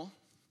careful,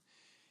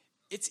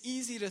 it's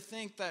easy to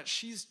think that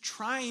she's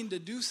trying to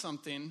do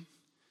something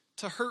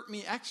to hurt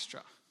me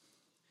extra.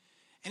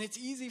 And it's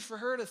easy for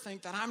her to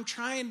think that I'm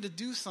trying to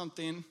do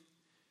something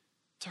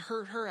to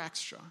hurt her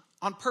extra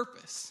on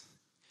purpose.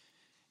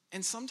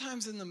 And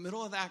sometimes in the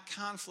middle of that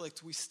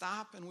conflict, we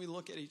stop and we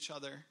look at each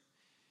other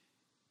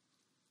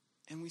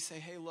and we say,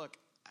 hey, look,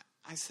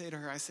 I say to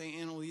her,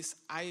 Annalise,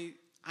 I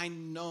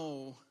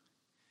know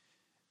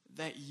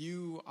that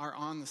you are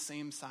on the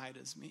same side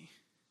as me.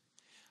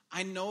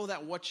 I know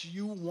that what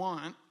you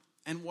want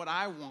and what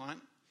I want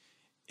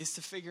is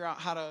to figure out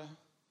how to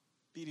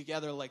be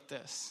together like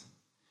this,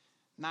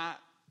 not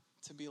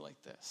to be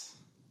like this.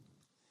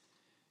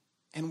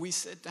 And we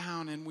sit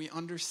down and we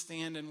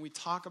understand and we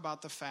talk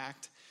about the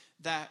fact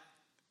that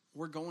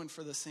we're going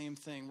for the same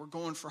thing. We're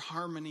going for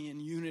harmony and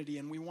unity,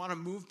 and we want to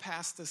move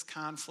past this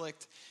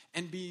conflict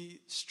and be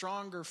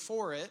stronger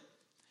for it.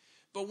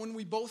 But when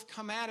we both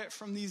come at it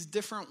from these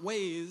different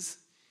ways,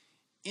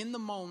 in the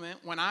moment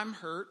when I'm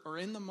hurt or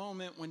in the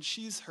moment when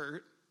she's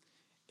hurt,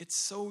 it's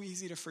so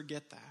easy to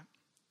forget that.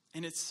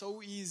 And it's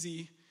so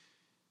easy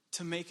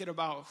to make it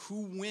about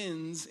who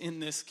wins in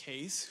this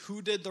case,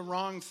 who did the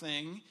wrong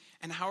thing,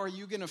 and how are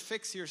you going to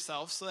fix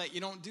yourself so that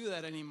you don't do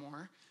that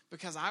anymore,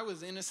 because I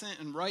was innocent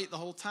and right the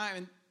whole time.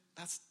 And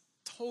that's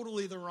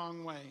totally the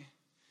wrong way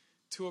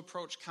to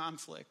approach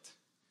conflict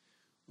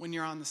when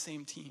you're on the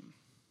same team.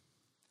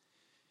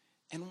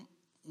 And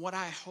what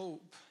I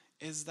hope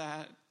is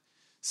that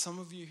some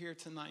of you here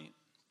tonight,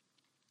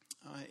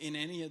 in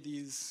any of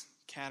these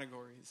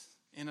categories,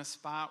 in a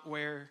spot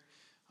where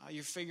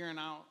you're figuring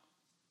out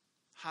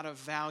how to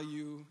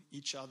value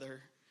each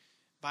other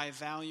by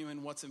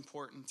valuing what's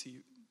important to you,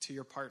 to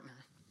your partner.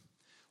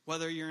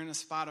 Whether you're in a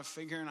spot of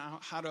figuring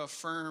out how to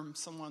affirm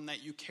someone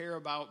that you care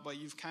about, but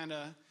you've kind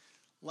of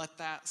let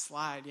that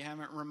slide. You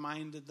haven't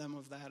reminded them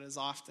of that as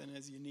often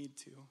as you need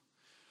to.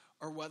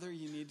 Or whether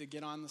you need to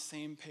get on the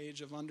same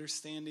page of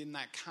understanding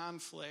that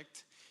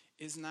conflict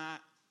is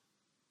not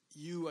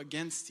you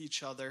against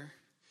each other,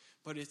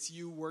 but it's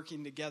you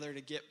working together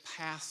to get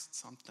past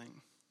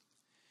something.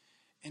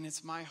 And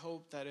it's my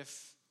hope that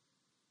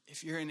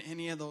if you're in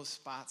any of those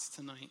spots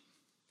tonight,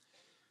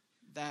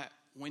 that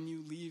when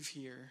you leave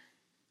here,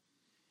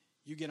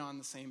 you get on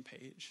the same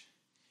page.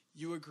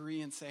 You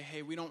agree and say,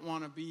 hey, we don't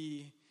want to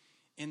be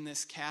in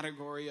this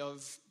category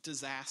of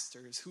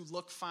disasters who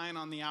look fine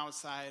on the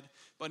outside,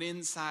 but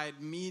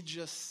inside, me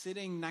just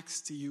sitting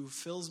next to you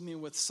fills me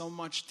with so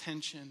much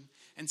tension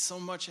and so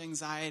much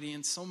anxiety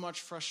and so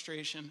much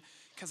frustration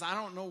because I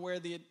don't know where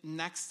the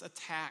next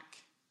attack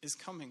is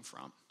coming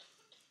from.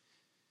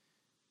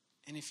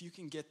 And if you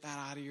can get that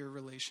out of your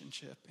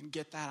relationship and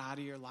get that out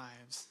of your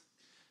lives,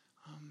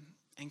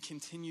 and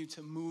continue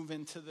to move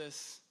into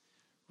this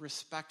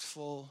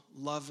respectful,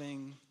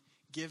 loving,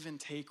 give and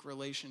take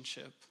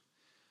relationship,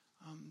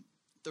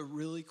 the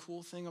really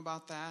cool thing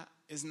about that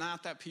is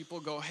not that people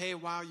go, hey,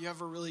 wow, you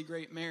have a really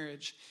great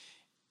marriage.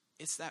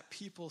 It's that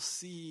people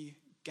see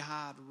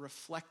God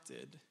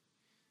reflected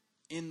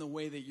in the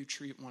way that you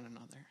treat one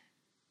another.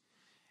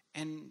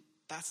 And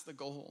that's the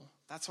goal.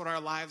 That's what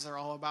our lives are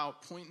all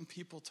about, pointing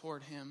people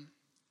toward Him.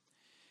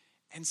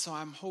 And so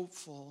I'm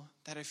hopeful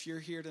that if you're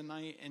here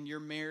tonight and you're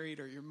married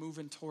or you're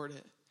moving toward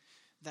it,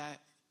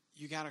 that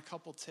you got a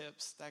couple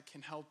tips that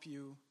can help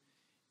you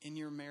in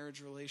your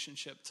marriage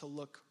relationship to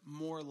look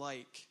more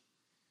like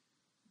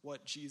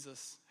what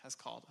Jesus has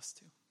called us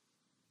to.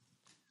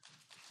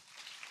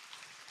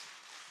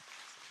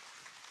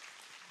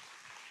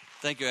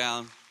 Thank you,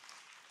 Alan.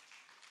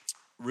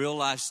 Real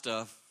life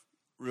stuff,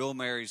 real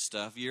marriage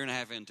stuff, year and a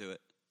half into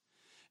it.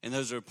 And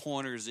those are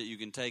pointers that you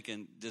can take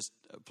and just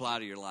apply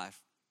to your life.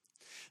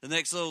 The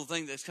next little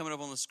thing that's coming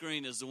up on the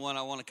screen is the one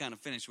I want to kind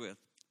of finish with.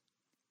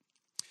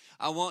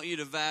 I want you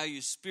to value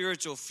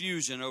spiritual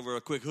fusion over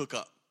a quick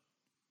hookup.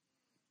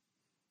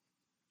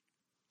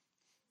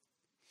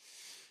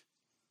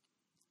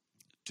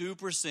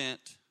 %2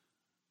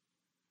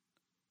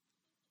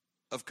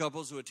 of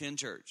couples who attend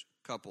church,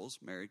 couples,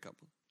 married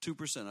couples,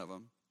 2% of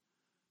them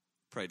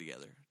pray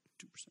together.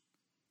 2%.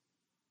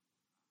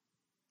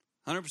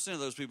 100% of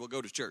those people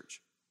go to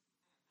church.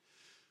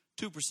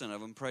 2%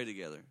 of them pray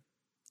together.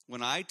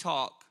 When I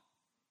talk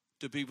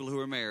to people who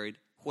are married,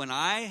 when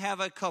I have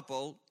a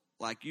couple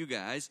like you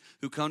guys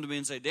who come to me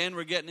and say, Dan,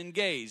 we're getting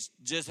engaged.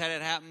 Just had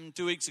it happen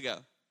 2 weeks ago.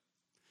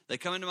 They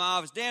come into my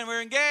office, Dan,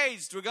 we're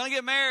engaged. We're going to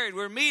get married.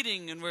 We're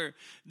meeting and we're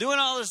doing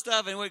all this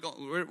stuff. And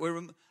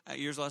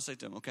here's what I say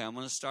to them. Okay, I'm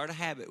going to start a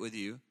habit with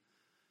you.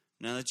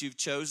 Now that you've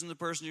chosen the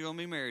person you're going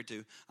to be married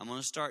to, I'm going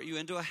to start you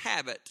into a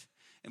habit.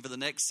 And for the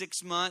next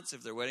 6 months,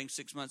 if they're waiting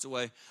 6 months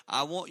away,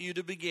 I want you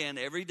to begin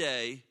every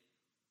day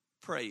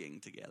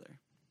praying together.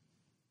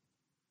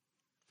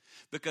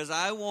 Because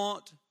I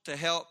want to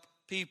help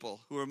people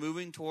who are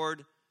moving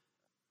toward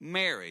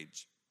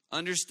marriage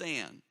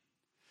understand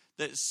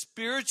that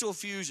spiritual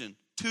fusion,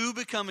 two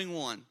becoming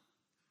one,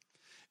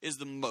 is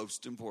the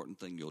most important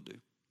thing you'll do.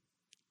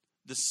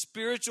 The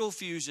spiritual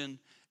fusion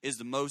is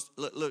the most,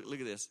 look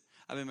at this.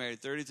 I've been married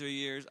 33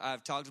 years.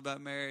 I've talked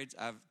about marriage.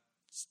 I've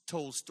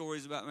told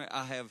stories about marriage.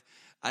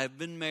 I have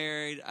been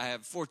married. I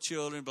have 4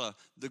 children. Blah.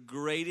 The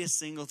greatest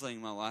single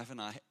thing my wife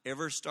and I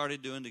ever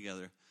started doing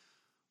together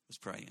was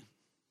praying.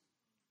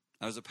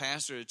 I was a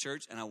pastor at a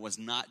church, and I was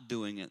not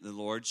doing it. The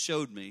Lord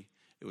showed me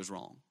it was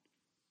wrong.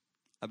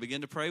 I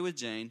began to pray with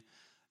Jane.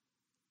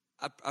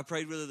 I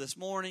prayed with her this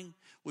morning.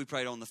 We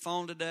prayed on the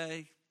phone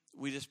today.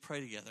 We just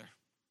pray together.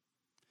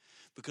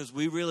 Because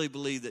we really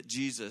believe that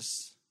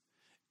Jesus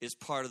is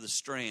part of the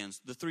strands,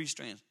 the 3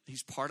 strands.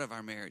 He's part of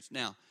our marriage.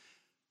 Now,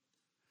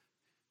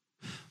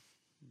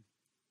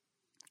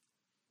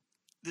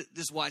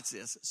 watch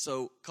this.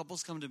 So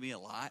couples come to me a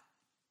lot,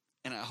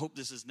 and I hope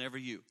this is never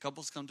you.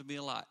 Couples come to me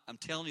a lot. I'm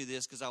telling you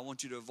this because I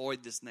want you to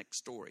avoid this next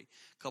story.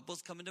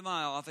 Couples come into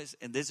my office,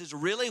 and this is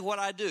really what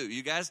I do.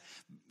 You guys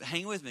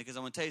hang with me because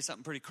I'm going to tell you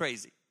something pretty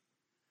crazy.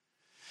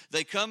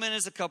 They come in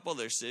as a couple.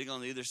 They're sitting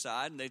on either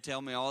side, and they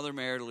tell me all their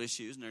marital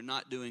issues, and they're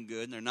not doing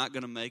good, and they're not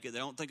going to make it. They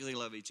don't think they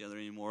love each other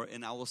anymore.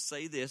 And I will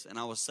say this, and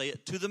I will say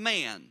it to the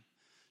man.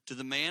 To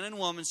the man and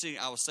woman sitting,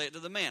 I will say it to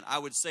the man. I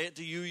would say it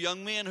to you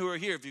young men who are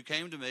here. If you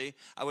came to me,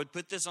 I would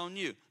put this on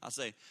you. I'll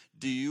say,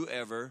 do you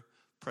ever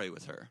pray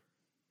with her?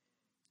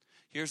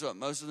 Here's what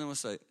most of them will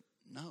say,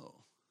 no.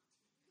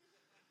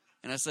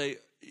 And I say,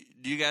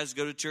 do you guys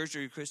go to church?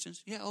 Are you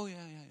Christians? Yeah, oh yeah.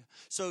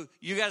 So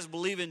you guys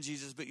believe in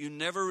Jesus, but you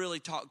never really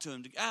talk to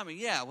him. I mean,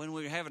 yeah, when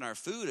we're having our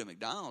food at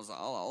McDonald's, I'll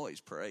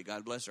always pray,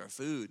 God bless our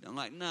food. I'm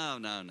like, no.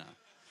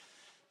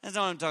 That's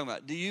not what I'm talking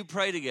about. Do you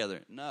pray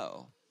together?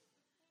 No.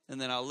 And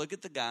then I'll look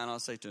at the guy and I'll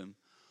say to him,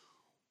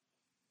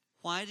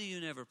 why do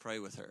you never pray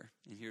with her?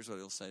 And here's what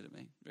he'll say to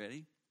me.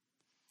 Ready?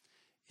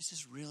 It's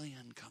just really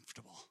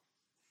uncomfortable.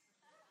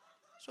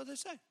 That's what they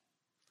say.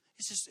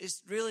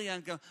 It's really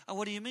uncomfortable. Oh,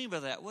 what do you mean by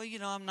that? Well,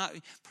 I'm not,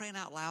 praying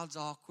out loud's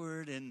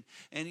awkward. And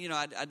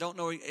I don't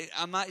know,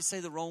 I might say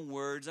the wrong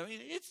words. I mean,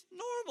 it's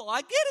normal.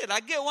 I get it.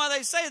 I get why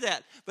they say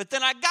that. But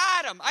then I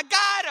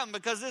got them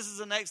because this is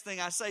the next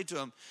thing I say to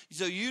them.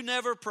 So you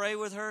never pray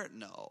with her?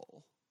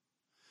 No.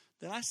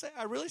 Then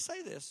I really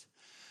say this.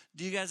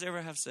 Do you guys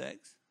ever have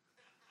sex?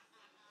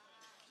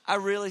 I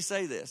really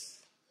say this.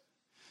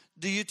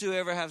 Do you two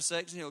ever have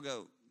sex? And he'll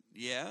go,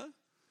 yeah.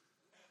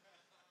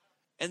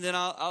 And then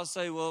I'll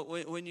say, well,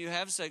 when you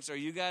have sex, are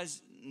you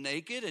guys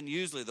naked? And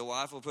usually the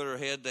wife will put her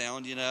head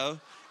down,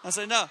 I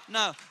say, no.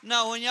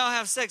 When y'all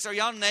have sex, are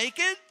y'all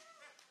naked?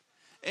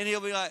 And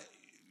he'll be like,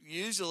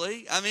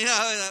 usually.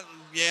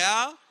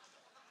 Yeah.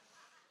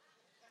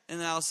 And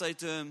then I'll say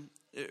to him,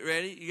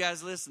 ready? You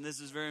guys listen, this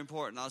is very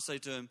important. I'll say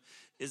to him,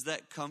 is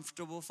that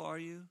comfortable for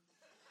you?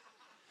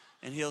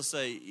 And he'll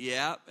say,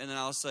 yeah. And then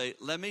I'll say,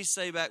 let me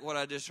say back what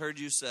I just heard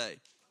you say.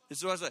 This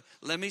is what I say.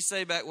 Let me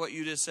say back what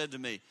you just said to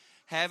me.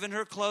 Having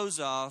her clothes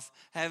off,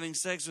 having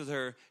sex with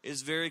her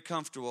is very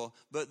comfortable,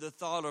 but the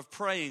thought of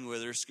praying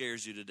with her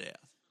scares you to death.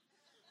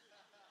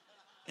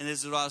 And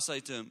this is what I'll say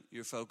to him.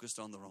 You're focused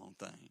on the wrong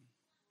thing.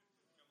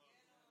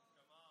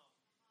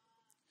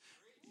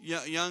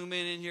 Young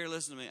men in here,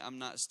 listen to me. I'm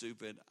not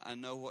stupid. I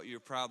know what you're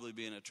probably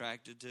being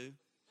attracted to.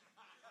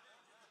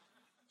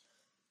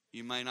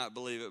 You may not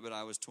believe it, but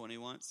I was 20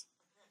 once.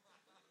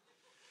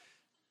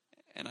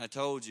 And I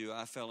told you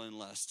I fell in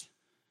lust.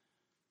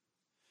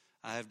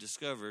 I have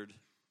discovered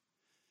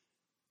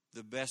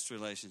the best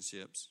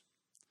relationships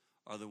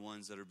are the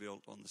ones that are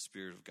built on the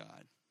Spirit of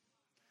God,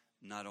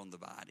 not on the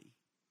body.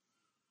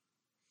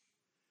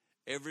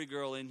 Every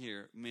girl in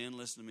here, men,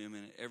 listen to me a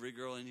minute. Every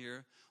girl in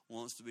here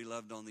wants to be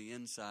loved on the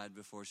inside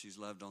before she's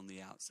loved on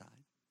the outside.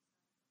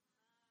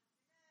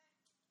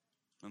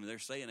 They're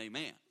saying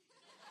amen.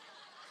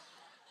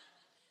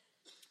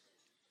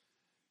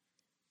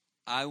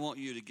 I want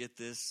you to get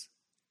this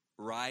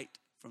right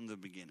from the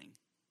beginning.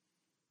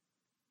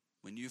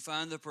 When you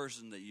find the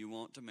person that you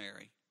want to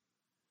marry,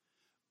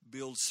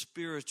 build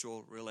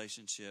spiritual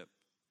relationship.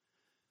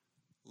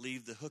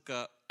 Leave the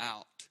hookup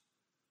out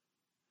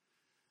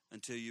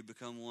until you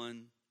become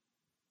one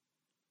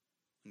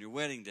on your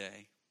wedding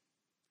day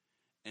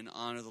and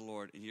honor the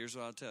Lord. And here's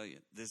what I'll tell you.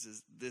 This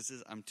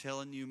is I'm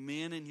telling you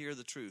men in here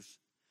the truth.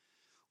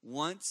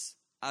 Once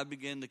I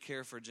began to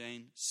care for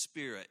Jane,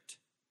 spirit,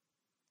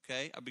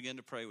 okay, I began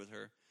to pray with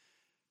her.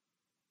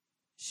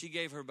 She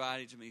gave her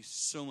body to me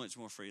so much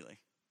more freely.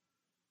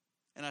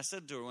 And I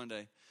said to her one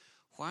day,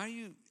 why are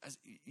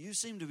you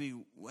seem to be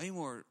way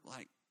more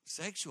like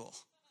sexual.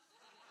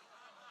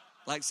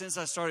 Like since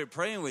I started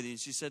praying with you. And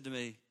she said to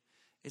me,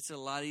 it's a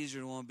lot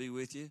easier to want to be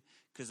with you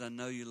because I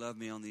know you love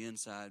me on the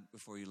inside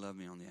before you love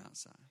me on the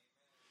outside.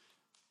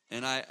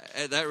 And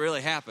that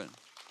really happened.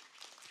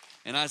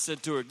 And I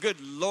said to her, good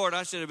Lord,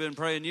 I should have been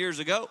praying years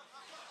ago.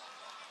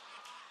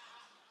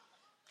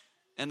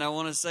 And I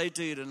want to say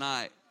to you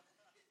tonight,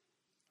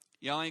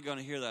 y'all ain't going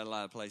to hear that a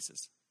lot of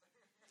places.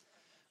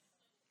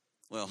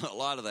 Well, a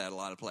lot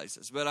of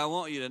places. But I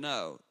want you to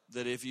know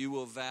that if you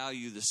will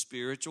value the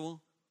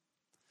spiritual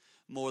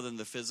more than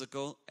the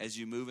physical as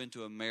you move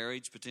into a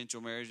marriage, potential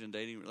marriage and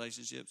dating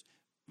relationships,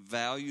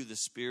 value the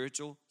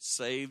spiritual,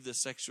 save the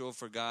sexual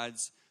for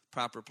God's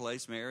proper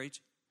place, marriage,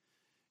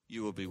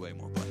 you will be way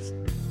more blessed.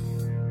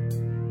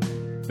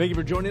 Thank you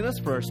for joining us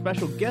for our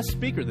special guest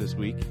speaker this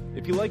week.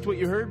 If you liked what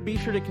you heard, be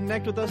sure to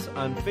connect with us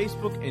on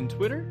Facebook and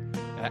Twitter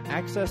at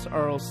Access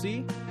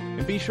RLC.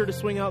 And be sure to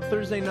swing out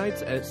Thursday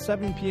nights at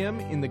 7 p.m.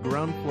 in the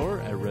ground floor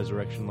at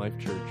Resurrection Life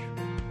Church.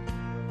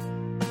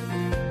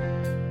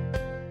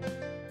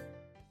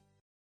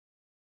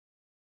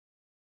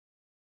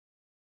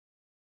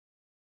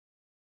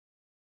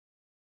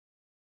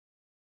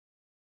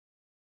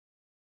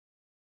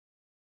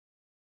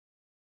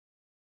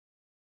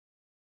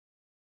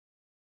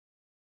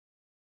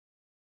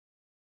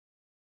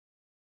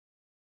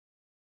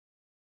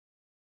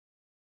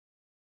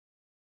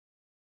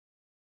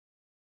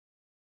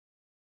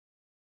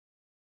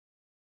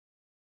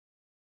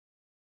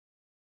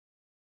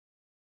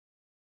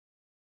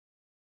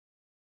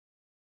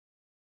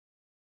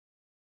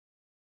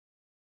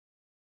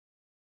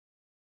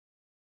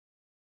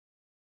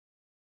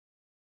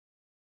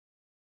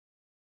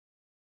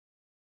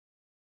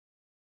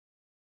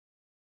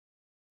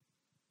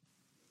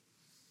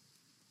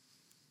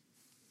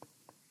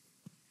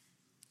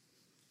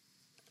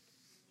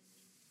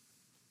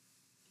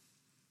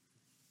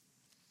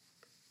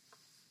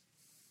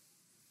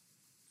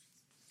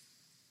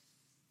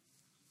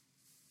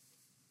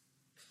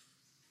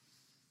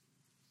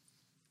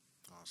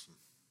 Awesome.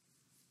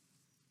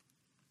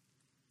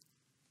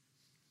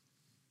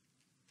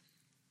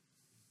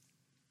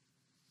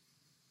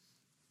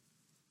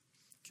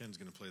 Ken's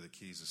going to play the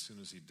keys. As soon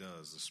as he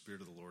does, the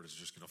Spirit of the Lord is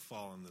just going to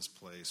fall in this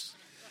place.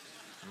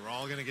 And we're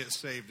all going to get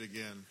saved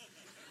again.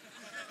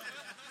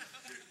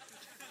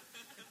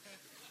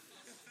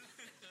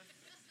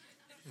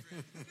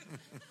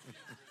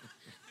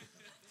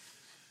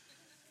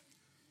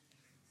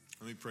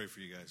 Let me pray for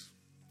you guys.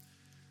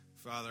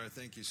 Father, I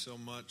thank you so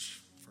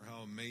much for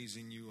how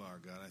amazing you are,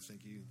 God. I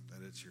thank you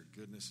that it's your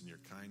goodness and your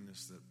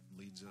kindness that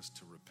leads us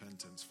to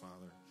repentance,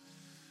 Father.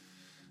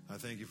 I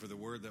thank you for the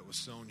word that was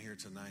sown here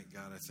tonight,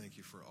 God. I thank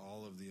you for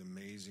all of the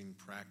amazing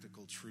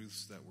practical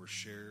truths that were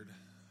shared.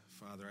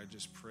 Father, I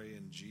just pray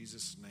in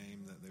Jesus'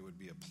 name that they would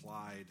be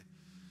applied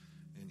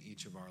in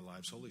each of our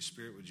lives. Holy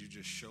Spirit, would you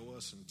just show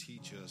us and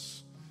teach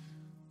us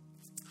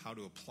how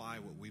to apply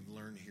what we've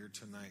learned here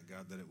tonight,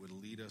 God, that it would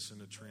lead us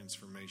into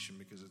transformation,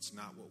 because it's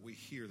not what we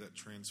hear that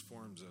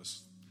transforms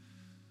us.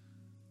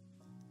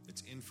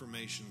 It's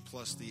information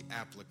plus the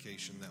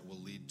application that will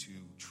lead to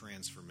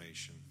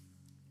transformation.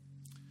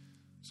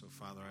 So,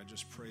 Father, I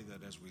just pray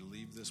that as we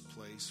leave this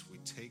place, we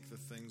take the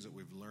things that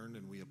we've learned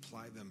and we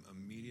apply them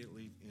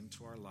immediately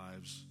into our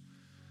lives,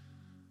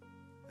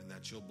 and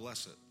that you'll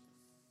bless it,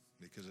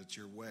 because it's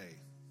your way.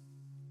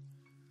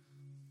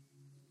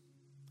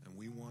 And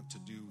we want to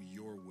do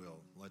your will.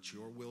 Let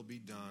your will be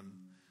done,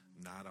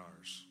 not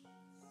ours.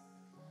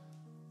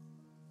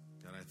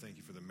 God, I thank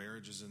you for the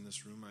marriages in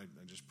this room. I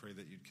just pray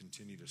that you'd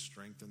continue to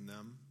strengthen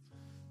them.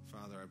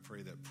 Father, I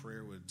pray that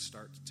prayer would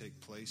start to take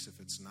place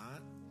if it's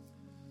not.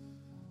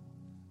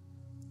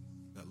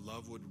 That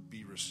love would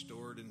be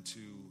restored into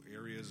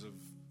areas of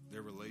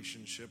their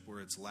relationship where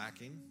it's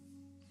lacking.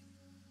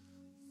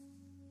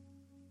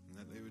 And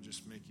that they would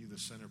just make you the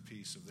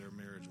centerpiece of their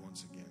marriage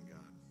once again, God.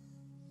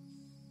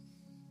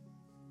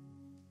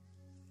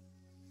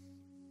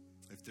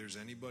 If there's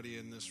anybody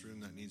in this room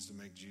that needs to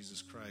make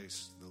Jesus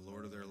Christ the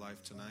Lord of their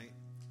life tonight,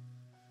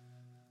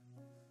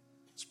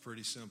 it's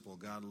pretty simple.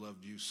 God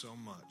loved you so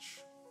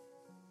much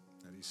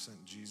that he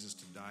sent Jesus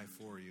to die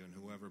for you, and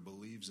whoever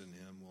believes in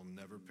him will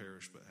never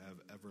perish but have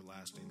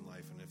everlasting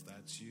life. And if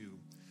that's you,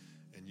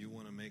 and you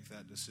want to make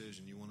that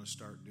decision, you want to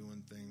start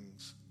doing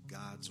things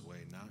God's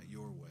way, not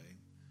your way,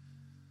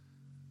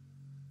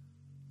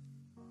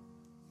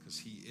 because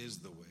he is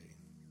the way,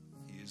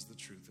 he is the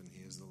truth, and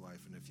he is the life.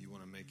 And if you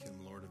want to make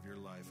him Lord of your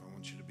life, I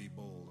want you to be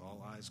bold,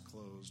 all eyes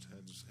closed,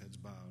 heads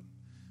bowed.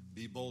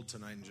 Be bold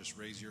tonight and just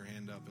raise your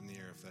hand up in the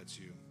air if that's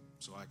you,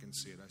 so I can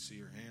see it. I see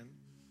your hand.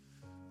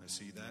 I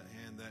see that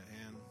hand.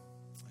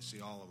 I see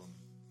all of them.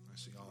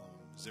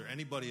 Is there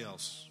anybody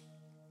else?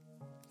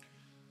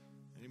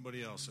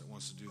 Anybody else that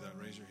wants to do that?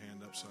 Raise your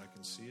hand up so I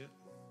can see it.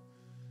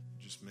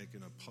 Just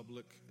making a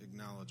public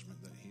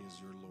acknowledgement that he is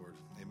your Lord.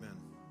 Amen.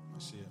 I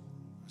see it.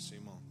 I see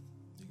them all.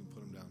 You can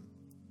put them down.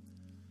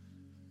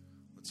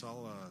 Let's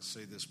all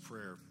say this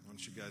prayer. Why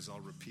don't you guys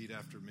all repeat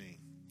after me?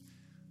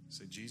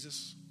 Say,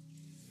 Jesus,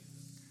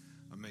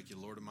 I make you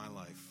Lord of my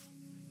life.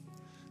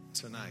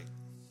 Tonight,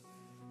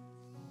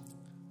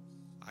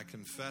 I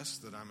confess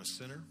that I'm a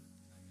sinner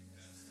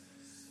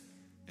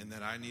and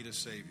that I need a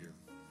Savior.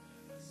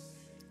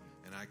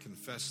 And I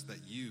confess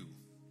that you,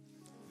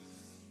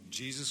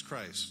 Jesus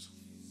Christ,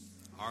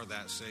 are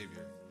that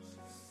Savior.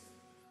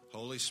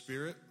 Holy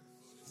Spirit,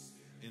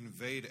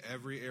 invade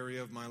every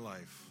area of my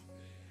life.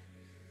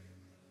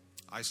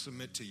 I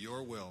submit to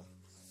your will,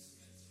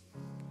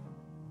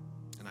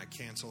 and I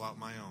cancel out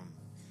my own.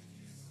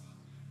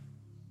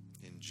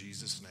 In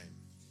Jesus' name.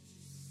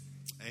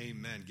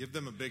 Amen. Give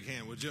them a big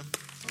hand, would you?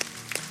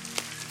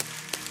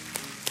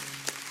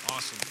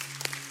 Awesome.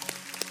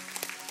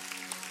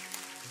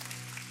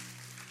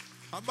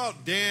 How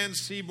about Dan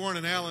Seaborn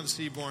and Alan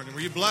Seaborn? Were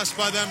you blessed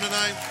by them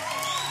tonight?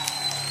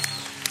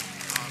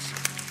 Awesome.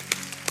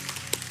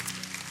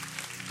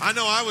 I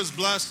know I was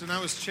blessed and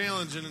I was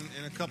challenged in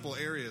a couple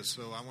areas,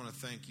 so I want to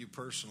thank you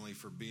personally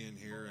for being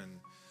here. And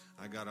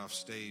I got off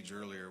stage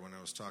earlier when I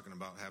was talking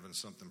about having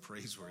something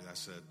praiseworthy. I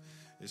said,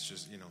 it's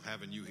just,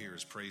 having you here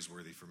is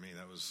praiseworthy for me.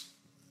 It was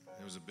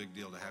a big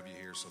deal to have you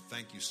here. So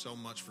thank you so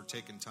much for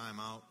taking time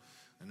out.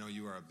 I know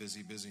you are a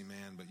busy, busy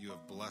man, but you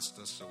have blessed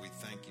us, so we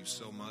thank you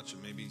so much.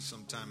 And maybe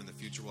sometime in the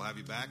future we'll have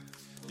you back.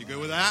 You good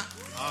with that?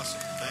 Awesome.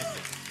 Thank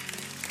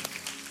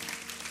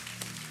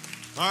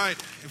you. All right.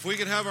 If we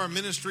could have our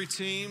ministry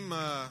team,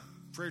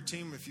 prayer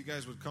team, if you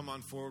guys would come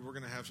on forward, we're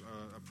going to have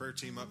a prayer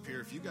team up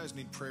here. If you guys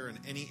need prayer in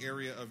any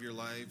area of your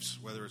lives,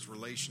 whether it's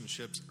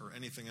relationships or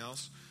anything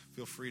else,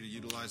 feel free to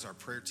utilize our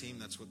prayer team.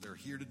 That's what they're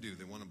here to do.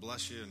 They want to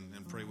bless you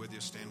and pray with you,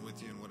 stand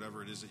with you, and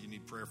whatever it is that you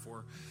need prayer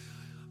for.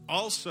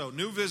 Also,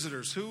 new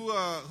visitors, who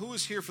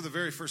is here for the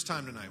very first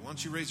time tonight? Why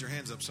don't you raise your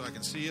hands up so I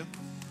can see you?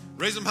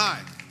 Raise them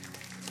high.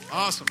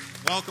 Awesome.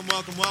 Welcome,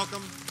 welcome,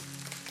 welcome.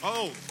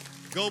 Oh,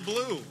 go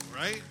blue,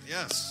 right?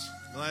 Yes.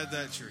 Glad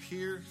that you're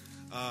here.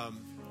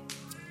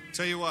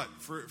 Tell you what,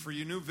 for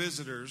you new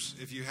visitors,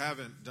 if you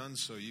haven't done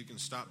so, you can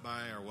stop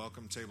by our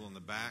welcome table in the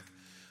back.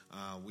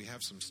 We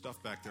have some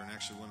stuff back there, and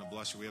actually want to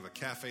bless you. We have a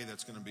cafe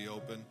that's going to be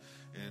open,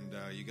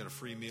 and you get a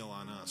free meal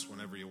on us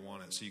whenever you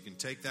want it. So you can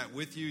take that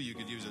with you. You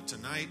could use it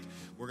tonight.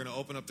 We're going to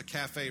open up the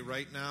cafe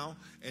right now.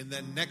 And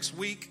then next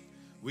week,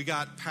 we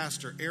got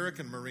Pastor Eric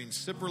and Maureen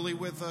Sipperly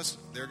with us.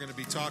 They're going to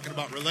be talking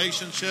about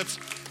relationships,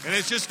 and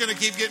it's just going to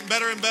keep getting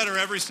better and better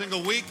every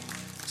single week.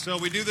 So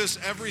we do this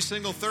every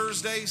single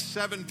Thursday,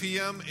 7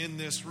 p.m. in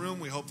this room.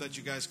 We hope that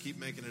you guys keep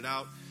making it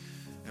out.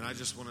 And I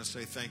just want to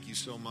say thank you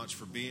so much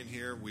for being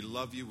here. We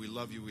love you, we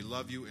love you, we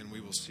love you, and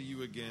we will see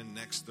you again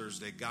next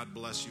Thursday. God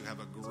bless you. Have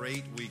a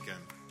great weekend.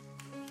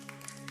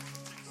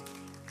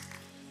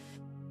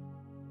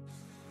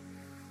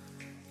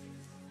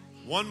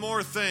 One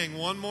more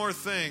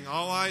thing.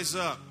 All eyes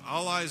up,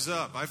 all eyes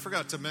up. I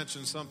forgot to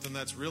mention something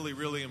that's really,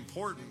 really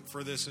important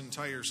for this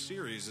entire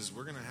series is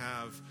we're going to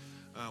have,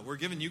 we're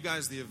giving you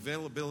guys the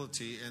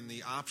availability and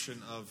the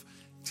option of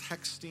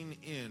texting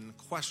in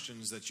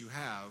questions that you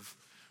have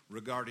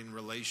regarding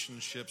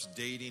relationships,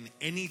 dating,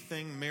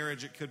 anything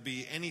marriage. It could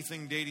be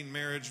anything dating,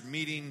 marriage,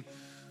 meeting,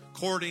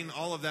 courting,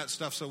 all of that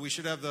stuff. So we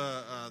should have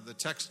the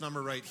text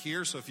number right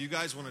here. So if you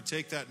guys want to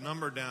take that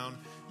number down,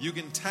 you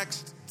can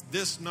text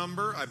this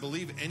number, I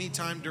believe,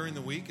 anytime during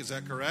the week. Is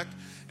that correct?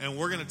 And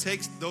we're going to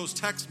take those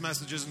text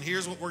messages, and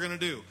here's what we're going to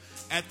do.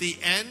 At the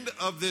end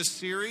of this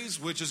series,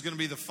 which is going to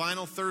be the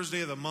final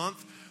Thursday of the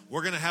month,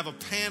 we're going to have a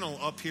panel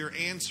up here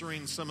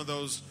answering some of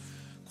those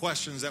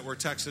questions that were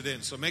texted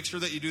in. So make sure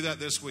that you do that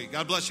this week.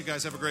 God bless you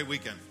guys. Have a great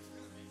weekend.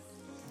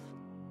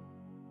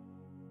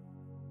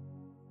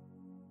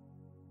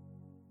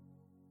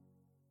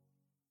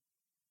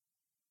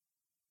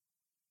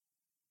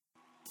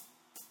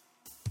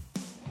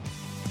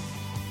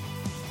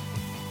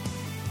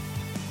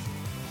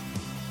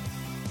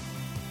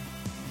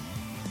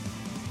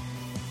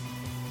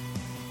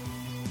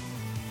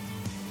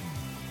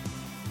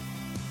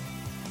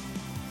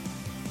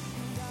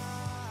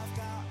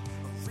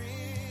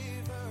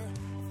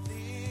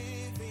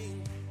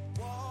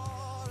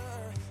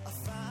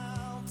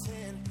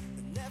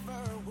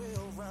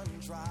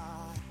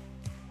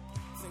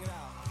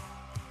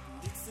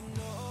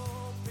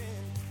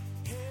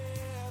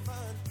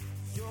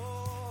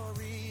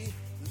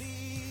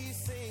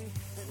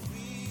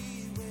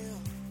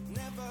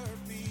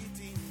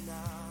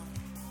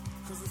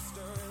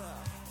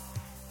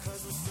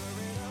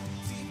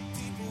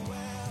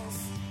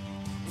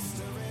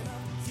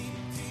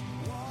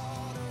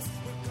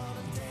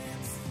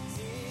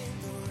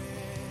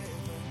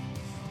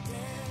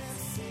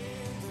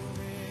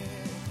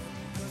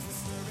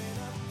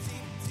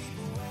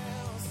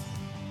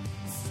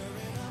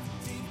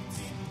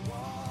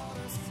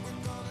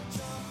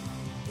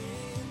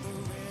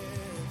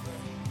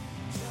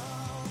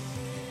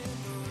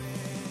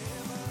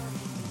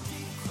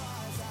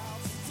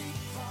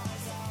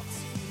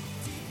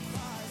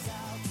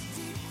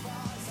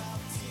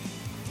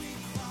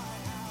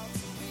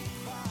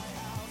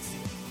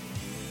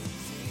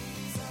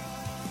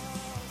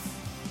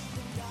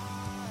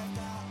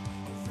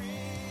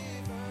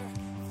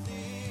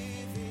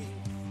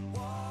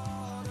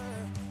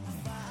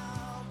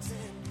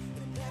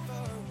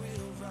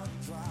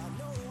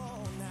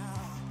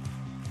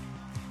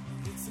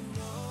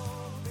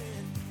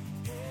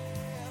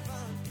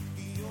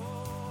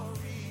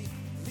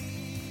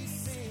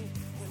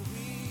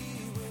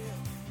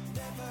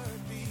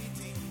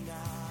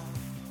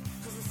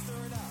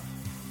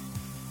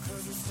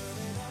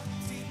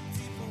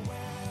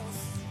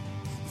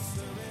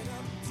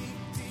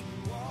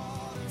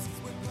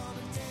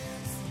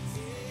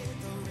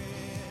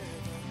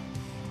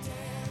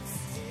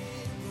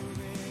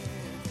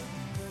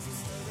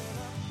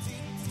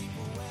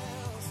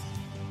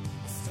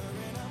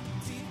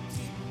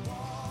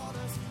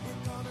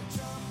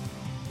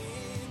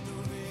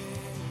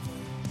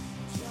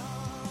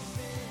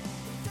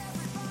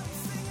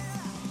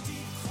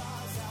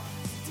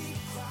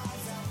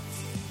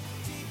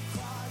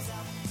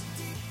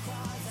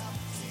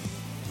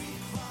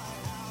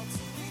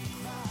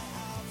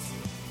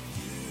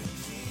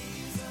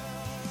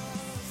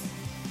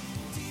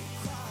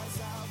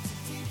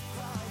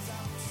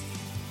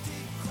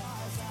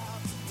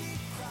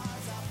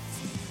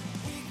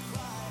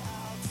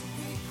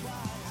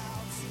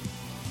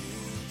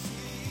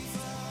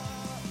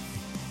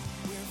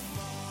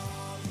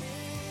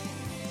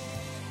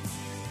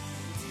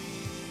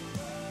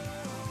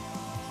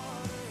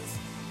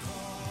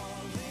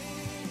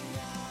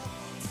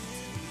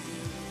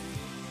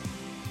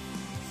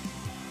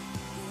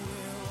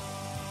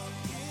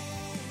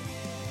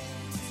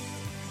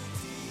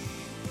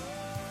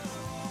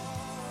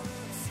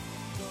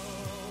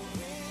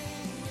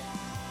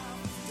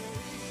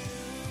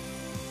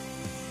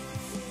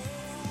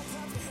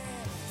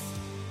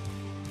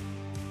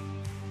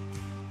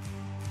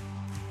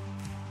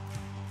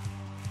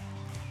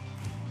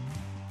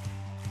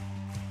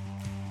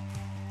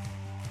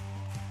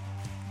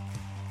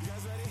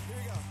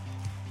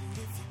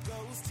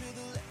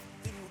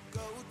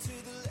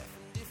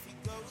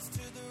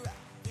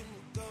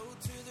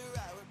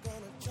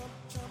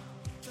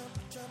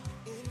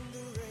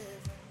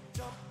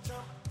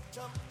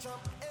 jump,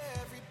 jump.